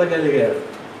ప్రత్యక్షతను చూడగలిగాడు.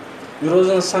 ఈ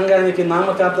రోజున సంఘానికి,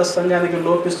 నామకార్థ సంఘానికి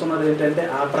లోపిస్తున్నది ఏంటంటే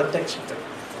ఆ ప్రత్యక్షత.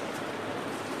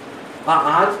 ఆ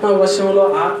ఆత్మవశంలో,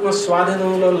 ఆత్మ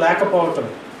స్వాధీనంలో లేకపోవటం.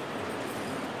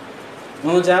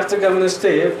 మనం జాగ్రత్తగా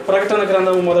గమనిస్తే ప్రకటన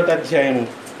గ్రంథము 1వ అధ్యాయము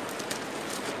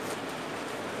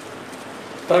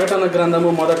ప్రకటన గ్రంథము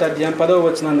 1వ అధ్యాయం 10వ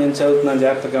వచనం నేను చదువుతున్నాను,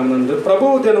 జాగ్రత్తగా గమనించండి.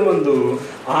 ప్రభువు దినమందు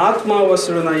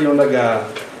ఆత్మవశుడునై ఉండగా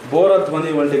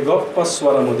బోరధ్వని వంటి గొప్ప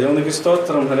స్వరము. దేవునికి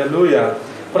స్తోత్రం, హల్లెలూయా.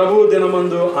 ప్రభువు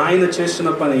దినమందు ఆయన చేసిన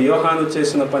పని, యోహాను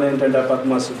చేసిన పని ఏంటంటే ఆ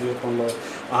పద్మాసు ద్వీపంలో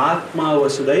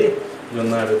ఆత్మవశుడై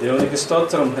ఉన్నాడు. దేవునికి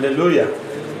స్తోత్రం, హల్లెలూయా,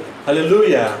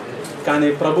 హల్లెలూయా. కానీ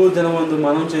ప్రభు దినమందు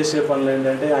మనం చేసే పనులు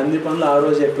ఏంటంటే అన్ని పనులు ఆ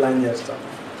రోజే ప్లాన్ చేస్తాం.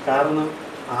 కారణం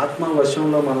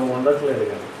ఆత్మవశంలో మనం ఉండట్లేదు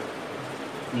కదా.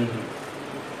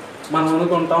 మనం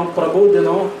అనుకుంటాం ప్రభు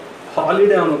దినం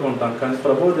హాలిడే అనుకుంటాం, కానీ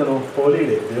ప్రభు దినం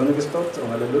హోలీడే. దేవునికి స్తోత్రం,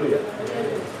 హల్లెలూయా,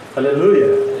 హల్లెలూయా.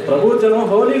 ప్రభు దినం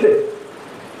హోలీడే,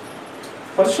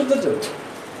 పరిశుద్ధ దినం.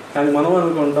 కానీ మనం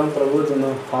అనుకుంటాం ప్రభు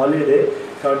దినం హాలిడే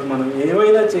కాబట్టి మనం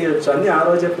ఏమైనా చేయొచ్చు, అన్నీ ఆ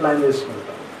రోజే ప్లాన్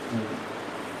చేసుకుంటాం.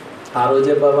 ఆ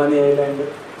రోజే భవానీ ఐలాండ్,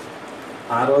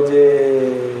 ఆ రోజే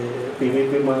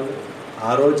పివిపి మాల్,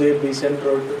 ఆ రోజే బీసెంట్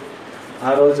రోడ్డు,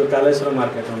 ఆ రోజు కాళేశ్వరం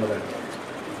మార్కెట్ ఉండదండి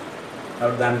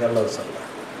కాబట్టి దానికల్లా వస్తుంది.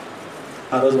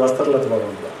 ఆ రోజు వస్త్రలత కూడా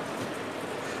ఉండదు.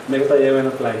 మిగతా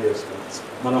ఏమైనా ప్లాన్ చేసుకోవచ్చు.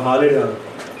 మనం హాలిడే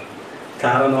అనుకుంటాం,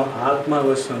 కారణం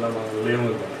ఆత్మవశంలో మనం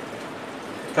లేము.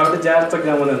 కాబట్టి జాగ్రత్తగా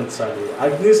గమనించాలి.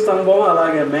 అగ్నిస్తంభం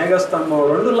అలాగే మేఘస్తంభం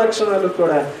 2 లక్షణాలు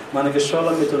కూడా మనకి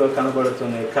షోలమితిలో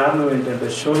కనబడుతున్నాయి. కారణం ఏంటంటే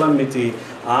షోలమితి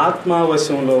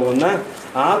ఆత్మవశంలో ఉన్న,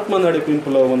 ఆత్మ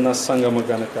నడిపింపులో ఉన్న సంఘము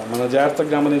కనుక. మనం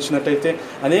జాగ్రత్తగా గమనించినట్టయితే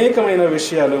అనేకమైన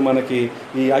విషయాలు మనకి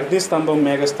ఈ అగ్నిస్తంభం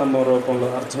మేఘస్తంభం రూపంలో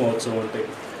అర్థమవుతూ ఉంటాయి.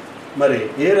 మరి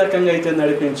ఏ రకంగా అయితే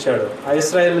నడిపించాడో ఆ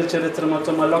ఇశ్రాయేలు చరిత్ర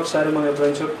మొత్తం మళ్ళీ ఒకసారి మనం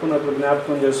ఎప్పుడైనా చెప్పుకున్నప్పుడు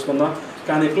జ్ఞాపకం చేసుకుందాం.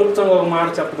 కానీ క్లుప్తంగా ఒక మాట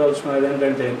చెప్పదలుచుకున్నది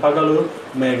ఏంటంటే పగలు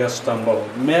మేఘస్తంభం.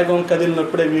 మేఘం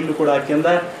కదిలినప్పుడే వీళ్ళు కూడా కింద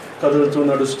కదులుతూ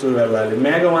నడుస్తూ వెళ్ళాలి.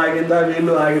 మేఘం ఆగిందా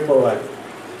వీళ్ళు ఆగిపోవాలి.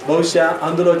 బహుశా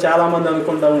అందులో చాలామంది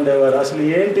అనుకుంటూ ఉండేవారు, అసలు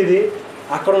ఏంటిది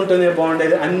అక్కడ ఉంటేనే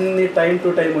బాగుండేది, అన్ని టైం టు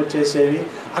టైం వచ్చేసేవి,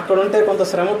 అక్కడ ఉంటే కొంత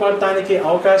శ్రమ పడటానికి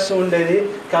అవకాశం ఉండేది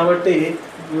కాబట్టి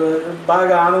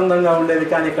బాగా ఆనందంగా ఉండేది,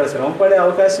 కానీ ఇక్కడ శ్రమ పడే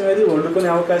అవకాశం ఏది, వండుకునే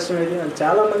అవకాశం ఏది అని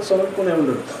చాలామంది సొనుక్కునే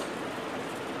ఉండరు.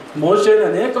 మోషేని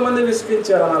అనేక మంది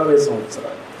విసిగించారు. 40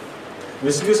 సంవత్సరాలు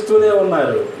విసిగిస్తూనే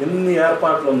ఉన్నారు. ఎన్ని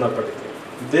ఏర్పాట్లు ఉన్నప్పటికీ,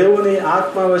 దేవుని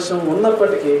ఆత్మవశం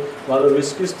ఉన్నప్పటికీ వాళ్ళు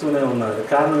విసిగిస్తూనే ఉన్నారు.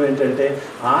 కారణం ఏంటంటే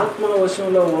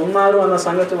ఆత్మవశంలో ఉన్నారు అన్న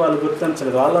సంగతి వాళ్ళు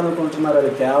గుర్తించలేదు. వాళ్ళు అనుకుంటున్నారు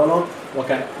అది కేవలం ఒక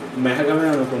మేఘమే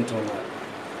అనుకుంటున్నారు.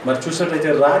 మరి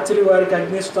చూసినట్లయితే రాత్రి వారికి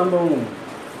అగ్నిస్తంభం,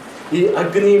 ఈ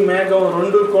అగ్ని మేఘం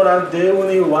 2 కూడా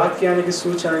దేవుని వాక్యానికి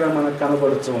సూచనగా మనకు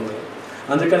కనబడుతుంది.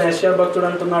 అందుకని యెషయా భక్తుడు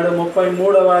అంటున్నాడు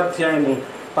 33వ అధ్యాయము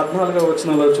 14వ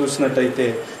వచనంలో చూసినట్టయితే,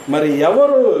 మరి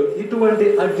ఎవరు ఇటువంటి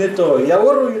అగ్నితో,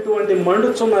 ఎవరు ఇటువంటి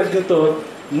మండుచున్న అగ్నితో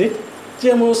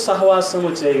నిత్యము సహవాసము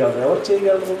చేయగలరు? ఎవరు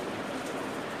చేయగలరు?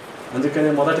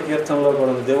 అందుకని మొదటి కీర్తనలో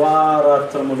కూడా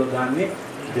దివారాత్రములు దాన్ని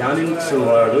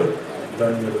ధ్యానించువాడు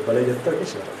ధన్యుడు. భలే చెప్తాడు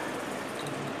కిషోర్.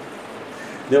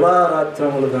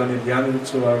 దివారాత్రములు దాన్ని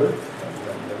ధ్యానించువాడు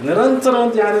నిరంతరం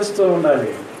ధ్యానిస్తూ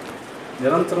ఉండాలి,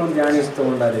 నిరంతరం ధ్యానిస్తూ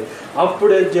ఉండాలి.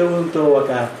 అప్పుడే దేవునితో ఒక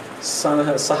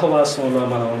సహవాసంలో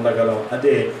మనం ఉండగలం.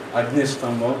 అదే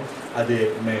అగ్నిస్తంభం, అదే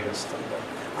మేఘస్తంభం,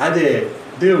 అదే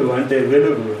దేవుడు అంటే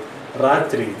వెలుగు,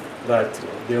 రాత్రి రాత్రి.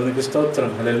 దేవునికి స్తోత్రం,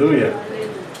 హల్లెలూయా,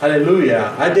 హల్లెలూయా.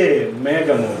 అదే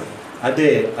మేఘము, అదే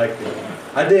అగ్ని,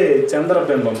 అదే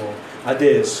చంద్రబింబము,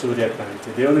 అదే సూర్యకాంతి.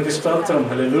 దేవునికి స్తోత్రం,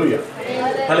 హల్లెలూయా,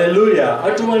 హల్లెలూయా.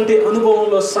 అటువంటి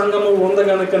అనుభవంలో సంఘము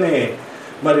ఉండగనుకనే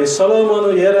మరి సొలొమోను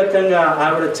ఏ రకంగా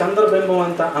ఆవిడ చంద్రబింబం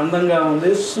అంత అందంగా ఉంది,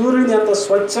 సూర్యుని అంత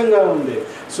స్వచ్ఛంగా ఉంది.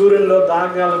 సూర్యునిలో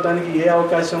దాగలటానికి ఏ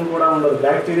అవకాశం కూడా ఉండదు,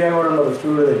 బ్యాక్టీరియా కూడా ఉండదు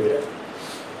సూర్యుడి దగ్గర.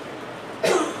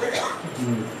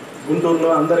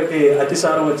 గుంటూరులో అందరికీ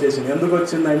అతిసారం వచ్చేసింది. ఎందుకు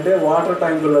వచ్చిందంటే వాటర్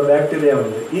ట్యాంకుల్లో బ్యాక్టీరియా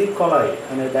ఉంది. ఈ కొలాయి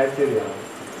అనే బ్యాక్టీరియా,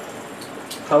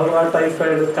 కలరా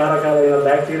టైఫాయిడ్ కారకాలైన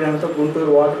బ్యాక్టీరియా అంతా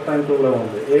గుంటూరు వాటర్ ట్యాంకుల్లో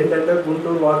ఉంది. ఏంటంటే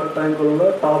గుంటూరు వాటర్ ట్యాంకుల్లో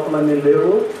టాపులన్నీ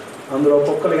లేవు, అందులో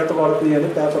కుక్కలు ఈత కొడుతున్నాయి అని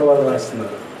పేపర్ వాళ్ళు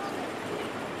రాస్తున్నారు.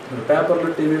 పేపర్లు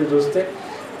టీవీలు చూస్తే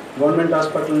గవర్నమెంట్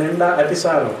హాస్పిటల్ నిండా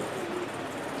అతిసారం,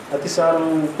 అతిసారం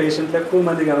పేషెంట్లు ఎక్కువ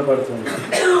మంది కనపడుతుంది.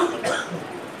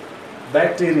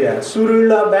 బ్యాక్టీరియా,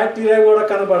 సూర్యుడిలో బ్యాక్టీరియా కూడా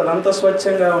కనపడదు, అంత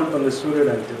స్వచ్ఛంగా ఉంటుంది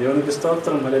సూర్యుడు అంటే. దేవునికి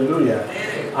స్తోత్రం, హల్లెలూయా.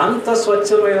 అంత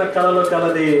స్వచ్ఛమైన కళలు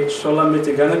కలది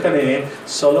షోలమితి గనుకనే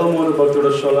సొలొమోను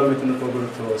భక్తుడు షోలమితిని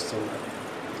పొగుడుతూ వస్తున్నాడు.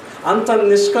 అంత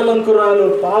నిష్కలంకురాలు,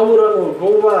 పావురము,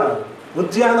 గొవ్వ,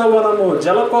 ఉద్యానవనము,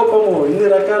 జలకోపము, ఇన్ని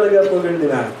రకాలుగా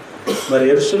పొగిడిన మరి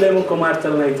యెరూషలేము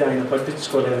కుమార్తెలను అయితే ఆయన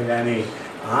పట్టించుకోలేదు. కానీ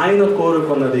ఆయన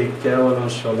కోరుకున్నది కేవలం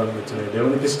షోలమితిని.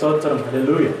 దేవునికి స్తోత్రం,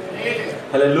 హల్లెలూయా.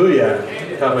 హల్లెలూయా.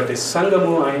 కాబట్టి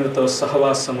సంఘము ఆయనతో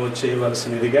సహవాసము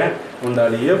చేయవలసినదిగా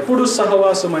ఉండాలి. ఎప్పుడు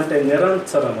సహవాసం అంటే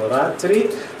నిరంతరము, రాత్రి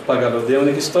పగలు.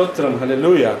 దేవునికి స్తోత్రం.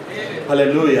 హల్లెలూయా,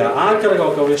 హల్లెలూయా. ఆఖరిగా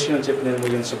ఒక విషయం చెప్పి నేను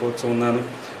ముగించబోతూ ఉన్నాను.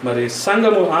 మరి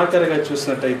సంఘము ఆఖరిగా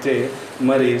చూసినట్టయితే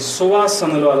మరి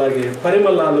సువాసనలు అలాగే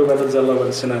పరిమళాలు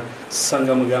వెదజల్లవలసిన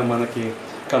సంఘముగా మనకి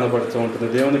కనబడుతూ ఉంటుంది.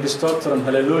 దేవునికి స్తోత్రం.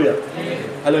 హల్లెలూయా,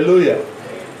 హల్లెలూయా.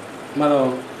 మనం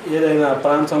ఏదైనా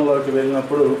ప్రాంతంలోకి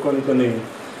వెళ్ళినప్పుడు కొన్ని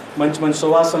మంచి మంచి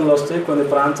సువాసనలు వస్తాయి. కొన్ని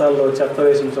ప్రాంతాల్లో చెత్త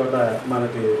వేసిన చోట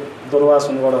మనకి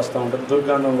దుర్వాసన కూడా వస్తూ ఉంటుంది,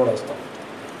 దుర్గంధం కూడా వస్తూ ఉంటుంది.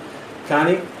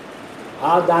 కానీ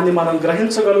దాన్ని మనం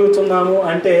గ్రహించగలుగుతున్నాము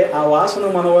అంటే ఆ వాసన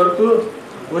మన వరకు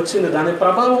వచ్చింది, దాని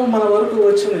ప్రభావం మన వరకు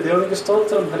వచ్చింది. దేవునికి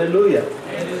స్తోత్రం. హల్లెలూయా,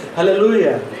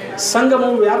 హల్లెలూయా. సంఘము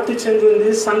వ్యాప్తి చెందింది,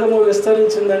 సంఘము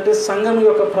విస్తరించిందంటే సంఘం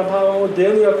యొక్క ప్రభావం,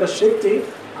 దేవుని యొక్క శక్తి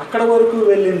అక్కడ వరకు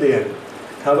వెళ్ళింది అని.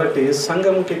 కాబట్టి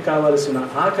సంఘముకి కావలసిన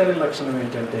ఆఖరి లక్షణం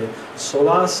ఏంటంటే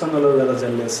సువాసనలు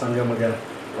వెదజల్లే సంఘముగా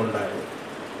ఉండాలి.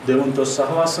 దేవునితో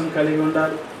సహవాసం కలిగి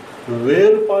ఉండాలి,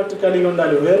 వేరుపాటు కలిగి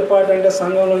ఉండాలి. వేరుపాటు అంటే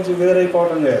సంఘం నుంచి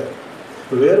వేరైపోవటం కాదు,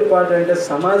 వేరుపాటు అంటే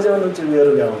సమాజం నుంచి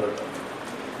వేరుగా ఉండటం.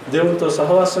 దేవునితో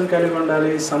సహవాసం కలిగి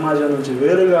ఉండాలి, సమాజం నుంచి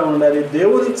వేరుగా ఉండాలి,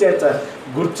 దేవుని చేత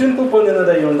గుర్తింపు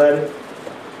పొందినదై ఉండాలి.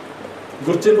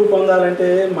 గుర్తింపు పొందాలంటే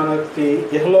మనకి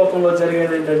ఇహలోకంలో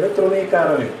జరిగేది ఏంటంటే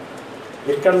తృణీకారమే.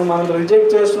 ఇక్కడ మనం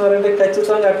రిజెక్ట్ చేస్తున్నారంటే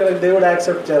ఖచ్చితంగా అక్కడ దేవుడు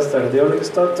యాక్సెప్ట్ చేస్తాడు. దేవునికి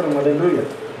స్తోత్రం. హల్లెలూయా,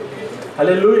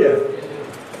 హల్లెలూయా.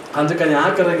 అందుకని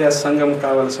ఆఖరిగా సంఘం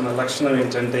కావలసిన లక్షణం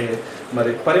ఏంటంటే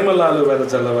మరి పరిమళాలు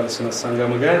వెదజల్లవలసిన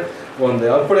సంఘముగా ఉంది.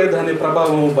 అప్పుడే దాని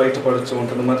ప్రభావం బయటపడుతూ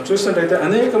ఉంటుంది. మరి చూసినట్టయితే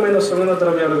అనేకమైన సుగంధ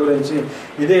ద్రవ్యాల గురించి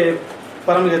ఇదే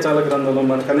పరమగీతాల గ్రంథంలో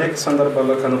మనకు అనేక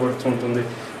సందర్భాల్లో కనబడుతూ ఉంటుంది.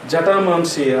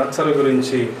 జటామాంసి అచ్చర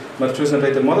గురించి మరి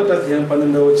చూసినట్టయితే 1వ అధ్యాయం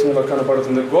 12వ వచనంలో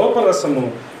కనపడుతుంది. గోపరసము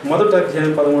 1వ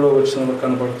అధ్యాయం 13వ వచనంలో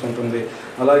కనబడుతుంటుంది.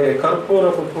 అలాగే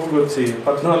కర్పూరపు పువ్వు గురించి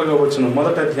 14వ వచనం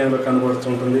 1వ అధ్యాయంలో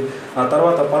కనబడుతుంటుంది. ఆ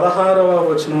తర్వాత 16వ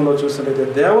వచనంలో చూసినట్టయితే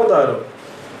దేవదారు,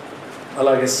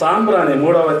 అలాగే సాంబ్రాణి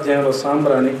 3వ అధ్యాయంలో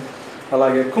సాంబ్రాణి,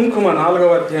 అలాగే కుంకుమ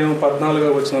 4వ అధ్యాయం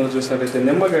 14వ వచనంలో చూసినట్టయితే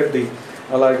నిమ్మగడ్డి,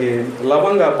 అలాగే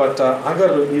లవంగా పట్ట,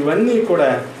 అగరు, ఇవన్నీ కూడా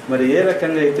మరి ఏ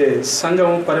రకంగా అయితే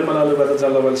సంఘం పరిమళాలు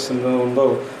వెదజల్లవలసి ఉందో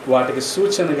వాటికి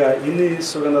సూచనగా ఇన్ని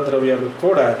సుగంధ ద్రవ్యాలు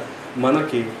కూడా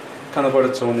మనకి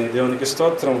కనబడుతుంది. దేవునికి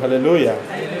స్తోత్రం. హల్లెలూయా,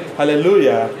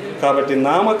 హల్లెలూయా. కాబట్టి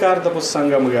నామకార్థపు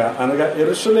సంఘముగా అనగా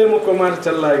యెరూషలేము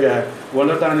కుమార్తెల్లాగా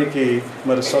ఉండటానికి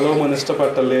మరి సొలొమోను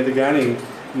ఇష్టపట్టలేదు, కానీ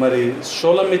మరి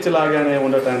షూలమితి లాగానే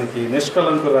ఉండటానికి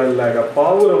నిష్కలంకురాలిలాగా,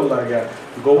 పావురంలాగా,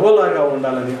 గొవ్వలాగా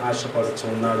ఉండాలని ఆశపడుతూ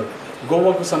ఉన్నాడు.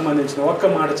 గొవ్వకు సంబంధించిన ఒక్క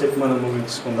మాట చెప్పి మనం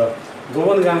ముగించుకుందాం.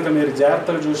 గొవ్వను కనుక మీరు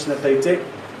జాగ్రత్తగా చూసినట్టయితే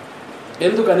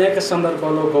ఎందుకు అనేక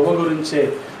సందర్భాల్లో గొవ్వ గురించే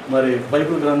మరి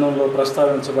బైబిల్ గ్రంథంలో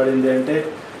ప్రస్తావించబడింది అంటే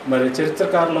మరి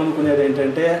చరిత్రకారులు అనుకునేది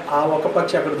ఏంటంటే ఆ ఒక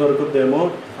పక్షి అక్కడ దొరుకుద్దేమో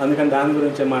అందుకని దాని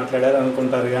గురించే మాట్లాడారు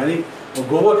అనుకుంటారు. కానీ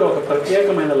గొవ్వకి ఒక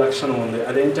ప్రత్యేకమైన లక్షణం ఉంది.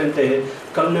 అదేంటంటే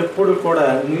కళ్ళు ఎప్పుడు కూడా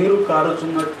నీరు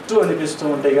కారుతున్నట్టు అనిపిస్తూ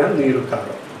ఉంటాయి కానీ నీరు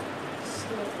కారు.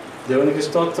 దేవునికి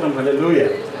స్తోత్రం. హల్లెలూయా,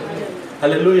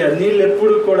 హల్లెలూయా. నీళ్ళు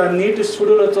ఎప్పుడు కూడా నీటి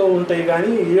సుడులతో ఉంటాయి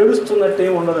కానీ ఏడుస్తున్నట్టే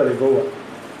ఉండదు అది గొవ్వ.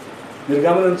 మీరు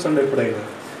గమనించండి ఎప్పుడైనా.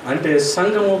 అంటే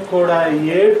సంఘము కూడా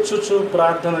ఏడ్చుచు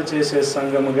ప్రార్థన చేసే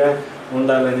సంఘముగా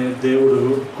ఉండాలని దేవుడు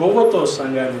గొవ్వతో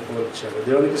సంఘాన్ని పోల్చాడు.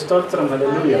 దేవునికి స్తోత్రం.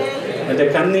 హల్లెలూయా. అంటే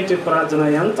కన్నీటి ప్రార్థన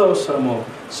ఎంత అవసరమో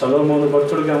సొలొమోను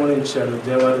భక్తుడు గమనించాడు,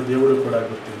 దేవాది దేవుడు కూడా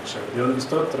గుర్తించాడు. దేవునికి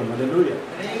స్తోత్రం. హల్లెలూయా,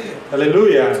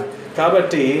 హల్లెలూయా.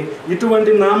 కాబట్టి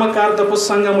ఇటువంటి నామకార్థపు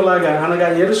సంఘములాగా అనగా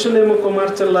యెరూషలేము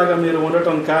కుమార్తెల్లాగా మీరు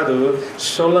ఉండటం కాదు,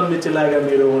 షూలమితిలాగా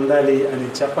మీరు ఉండాలి అని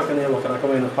చెప్పకనే ఒక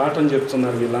రకమైన పాఠం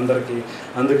చెప్తున్నారు వీళ్ళందరికీ.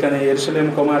 అందుకనే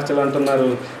యెరూషలేము కుమార్తెలు అంటున్నారు,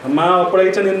 అమ్మా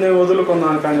అప్పుడైతే నిన్నే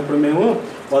వదులుకున్నాం కానీ ఇప్పుడు మేము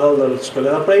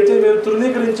వదలదలుచుకోలేదు, అప్పుడైతే మేము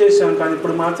తృణీకరించేసాం కానీ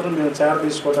ఇప్పుడు మాత్రం మేము చేర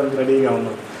తీసుకోవడానికి రెడీగా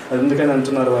ఉన్నాం. అందుకని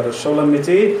అంటున్నారు వారు,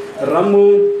 షూలమితి రమ్ము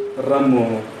రమ్ము,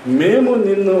 మేము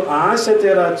నిన్ను ఆశ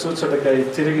తీరా చూచుటకై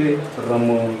తిరిగి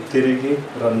రమ్ము, తిరిగి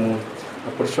రమ్ము.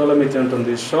 అప్పుడు షూలమితి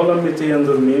అంటుంది, షూలమితి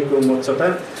యందు మీకు ముచ్చట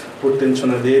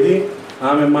పుట్టించున్నదేది,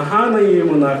 ఆమె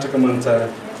మహానయీము నాటకమంతా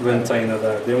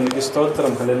వెంచైనదా. దేవునికి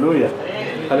స్తోత్రం. హల్లెలూయా,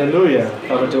 హల్లెలూయా.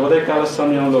 కాబట్టి ఉదయకాల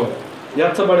సమయంలో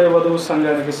ఎత్తబడే వధువు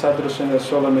సంఘానికి సాదృశ్యంగా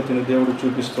షూలమితిని దేవుడు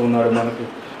చూపిస్తూ ఉన్నాడు మనకి.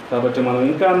 కాబట్టి మనం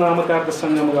ఇంకా నామకార్థ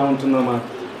సంఘముగా ఉంటున్నామా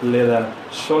లేదా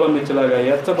షూలమితిలాగా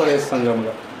ఎత్తబడే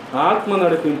సంఘముగా, ఆత్మ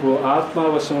నడిపింపు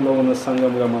ఆత్మావశంలో ఉన్న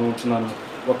సంఘంగా మనం ఉంటున్నాము?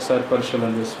 ఒకసారి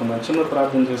పరిశీలన చేసుకుందాం. చిన్న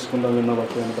ప్రార్థన చేసుకుందాం. విన్న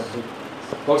వాక్యాన్ని బట్టి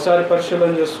ఒకసారి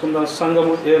పరిశీలన చేసుకుందాం.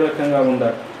 సంఘము ఏ రకంగా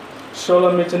ఉండాలి?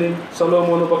 షూలమితిని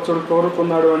సొలొమోను భక్తుడు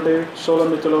కోరుకున్నాడు అంటే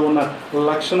షూలమితిలో ఉన్న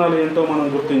లక్షణాలు ఏంటో మనం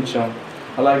గుర్తించాం.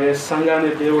 అలాగే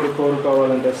సంఘాన్ని దేవుడు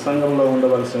కోరుకోవాలంటే సంఘంలో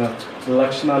ఉండవలసిన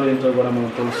లక్షణాలు ఏంటో కూడా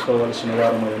మనం తెలుసుకోవాల్సిన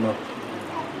వారమై ఉన్నాం.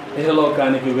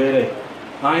 ఇహలోకానికి వేరే,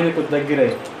 ఆయనకు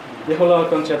దగ్గరై,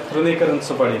 ఇహలోకం చేత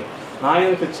తృణీకరించబడి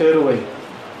ఆయనకు చేరువై,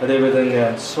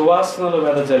 అదేవిధంగా సువాసనలు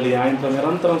వెదజల్లి ఆయనతో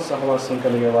నిరంతరం సహవాసం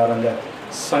కలిగే వారంగా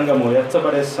సంఘము,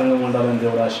 ఎత్తబడే సంఘం ఉండాలని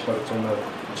దేవుడు ఆశపడుతున్నాడు.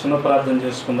 చిన్న ప్రార్థన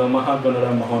చేసుకుందాం. మహాగణుడ,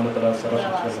 మహోన్నతుడ,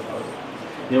 సర్వశక్తుడ,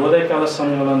 ఈ ఉదయకాల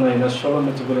సమయంలో ఆయన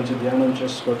షోలమితి గురించి ధ్యానం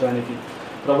చేసుకోవటానికి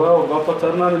ప్రభా గొప్ప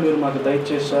తరుణాన్ని మీరు మాకు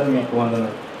దయచేశారు. మీకు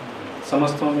వందనాలు.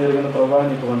 సమస్తం ఎరిగిన ప్రభా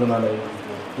నీకు వందనాలయ్యా.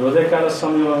 ఈ ఉదయకాల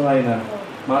సమయంలో ఆయన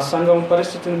మా సంఘం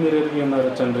పరిస్థితిని మీరు ఎరిగి ఉన్నారు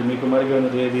తండ్రి. మీకు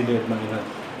మరిగినది ఏదీ లేదు నాయన.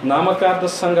 నామకార్థ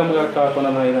సంఘముగా కాకుండా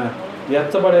నాయన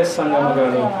ఎత్తబడే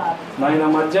సంఘముగాను, నాయన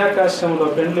మధ్యాకాశంలో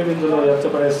పెండ్లి విందులో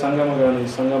ఎత్తబడే సంఘముగాను ఈ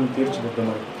సంఘం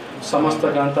తీర్చిదిద్దున్నారు. సమస్త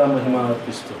గంతా మహిమ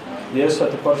అర్పిస్తూ యేసు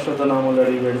అతి పరిశుద్ధ నామములో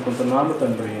అడిగి వేడుకుంటున్నాము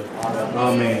తండ్రి.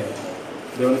 ఆమేన్.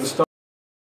 దేవునికి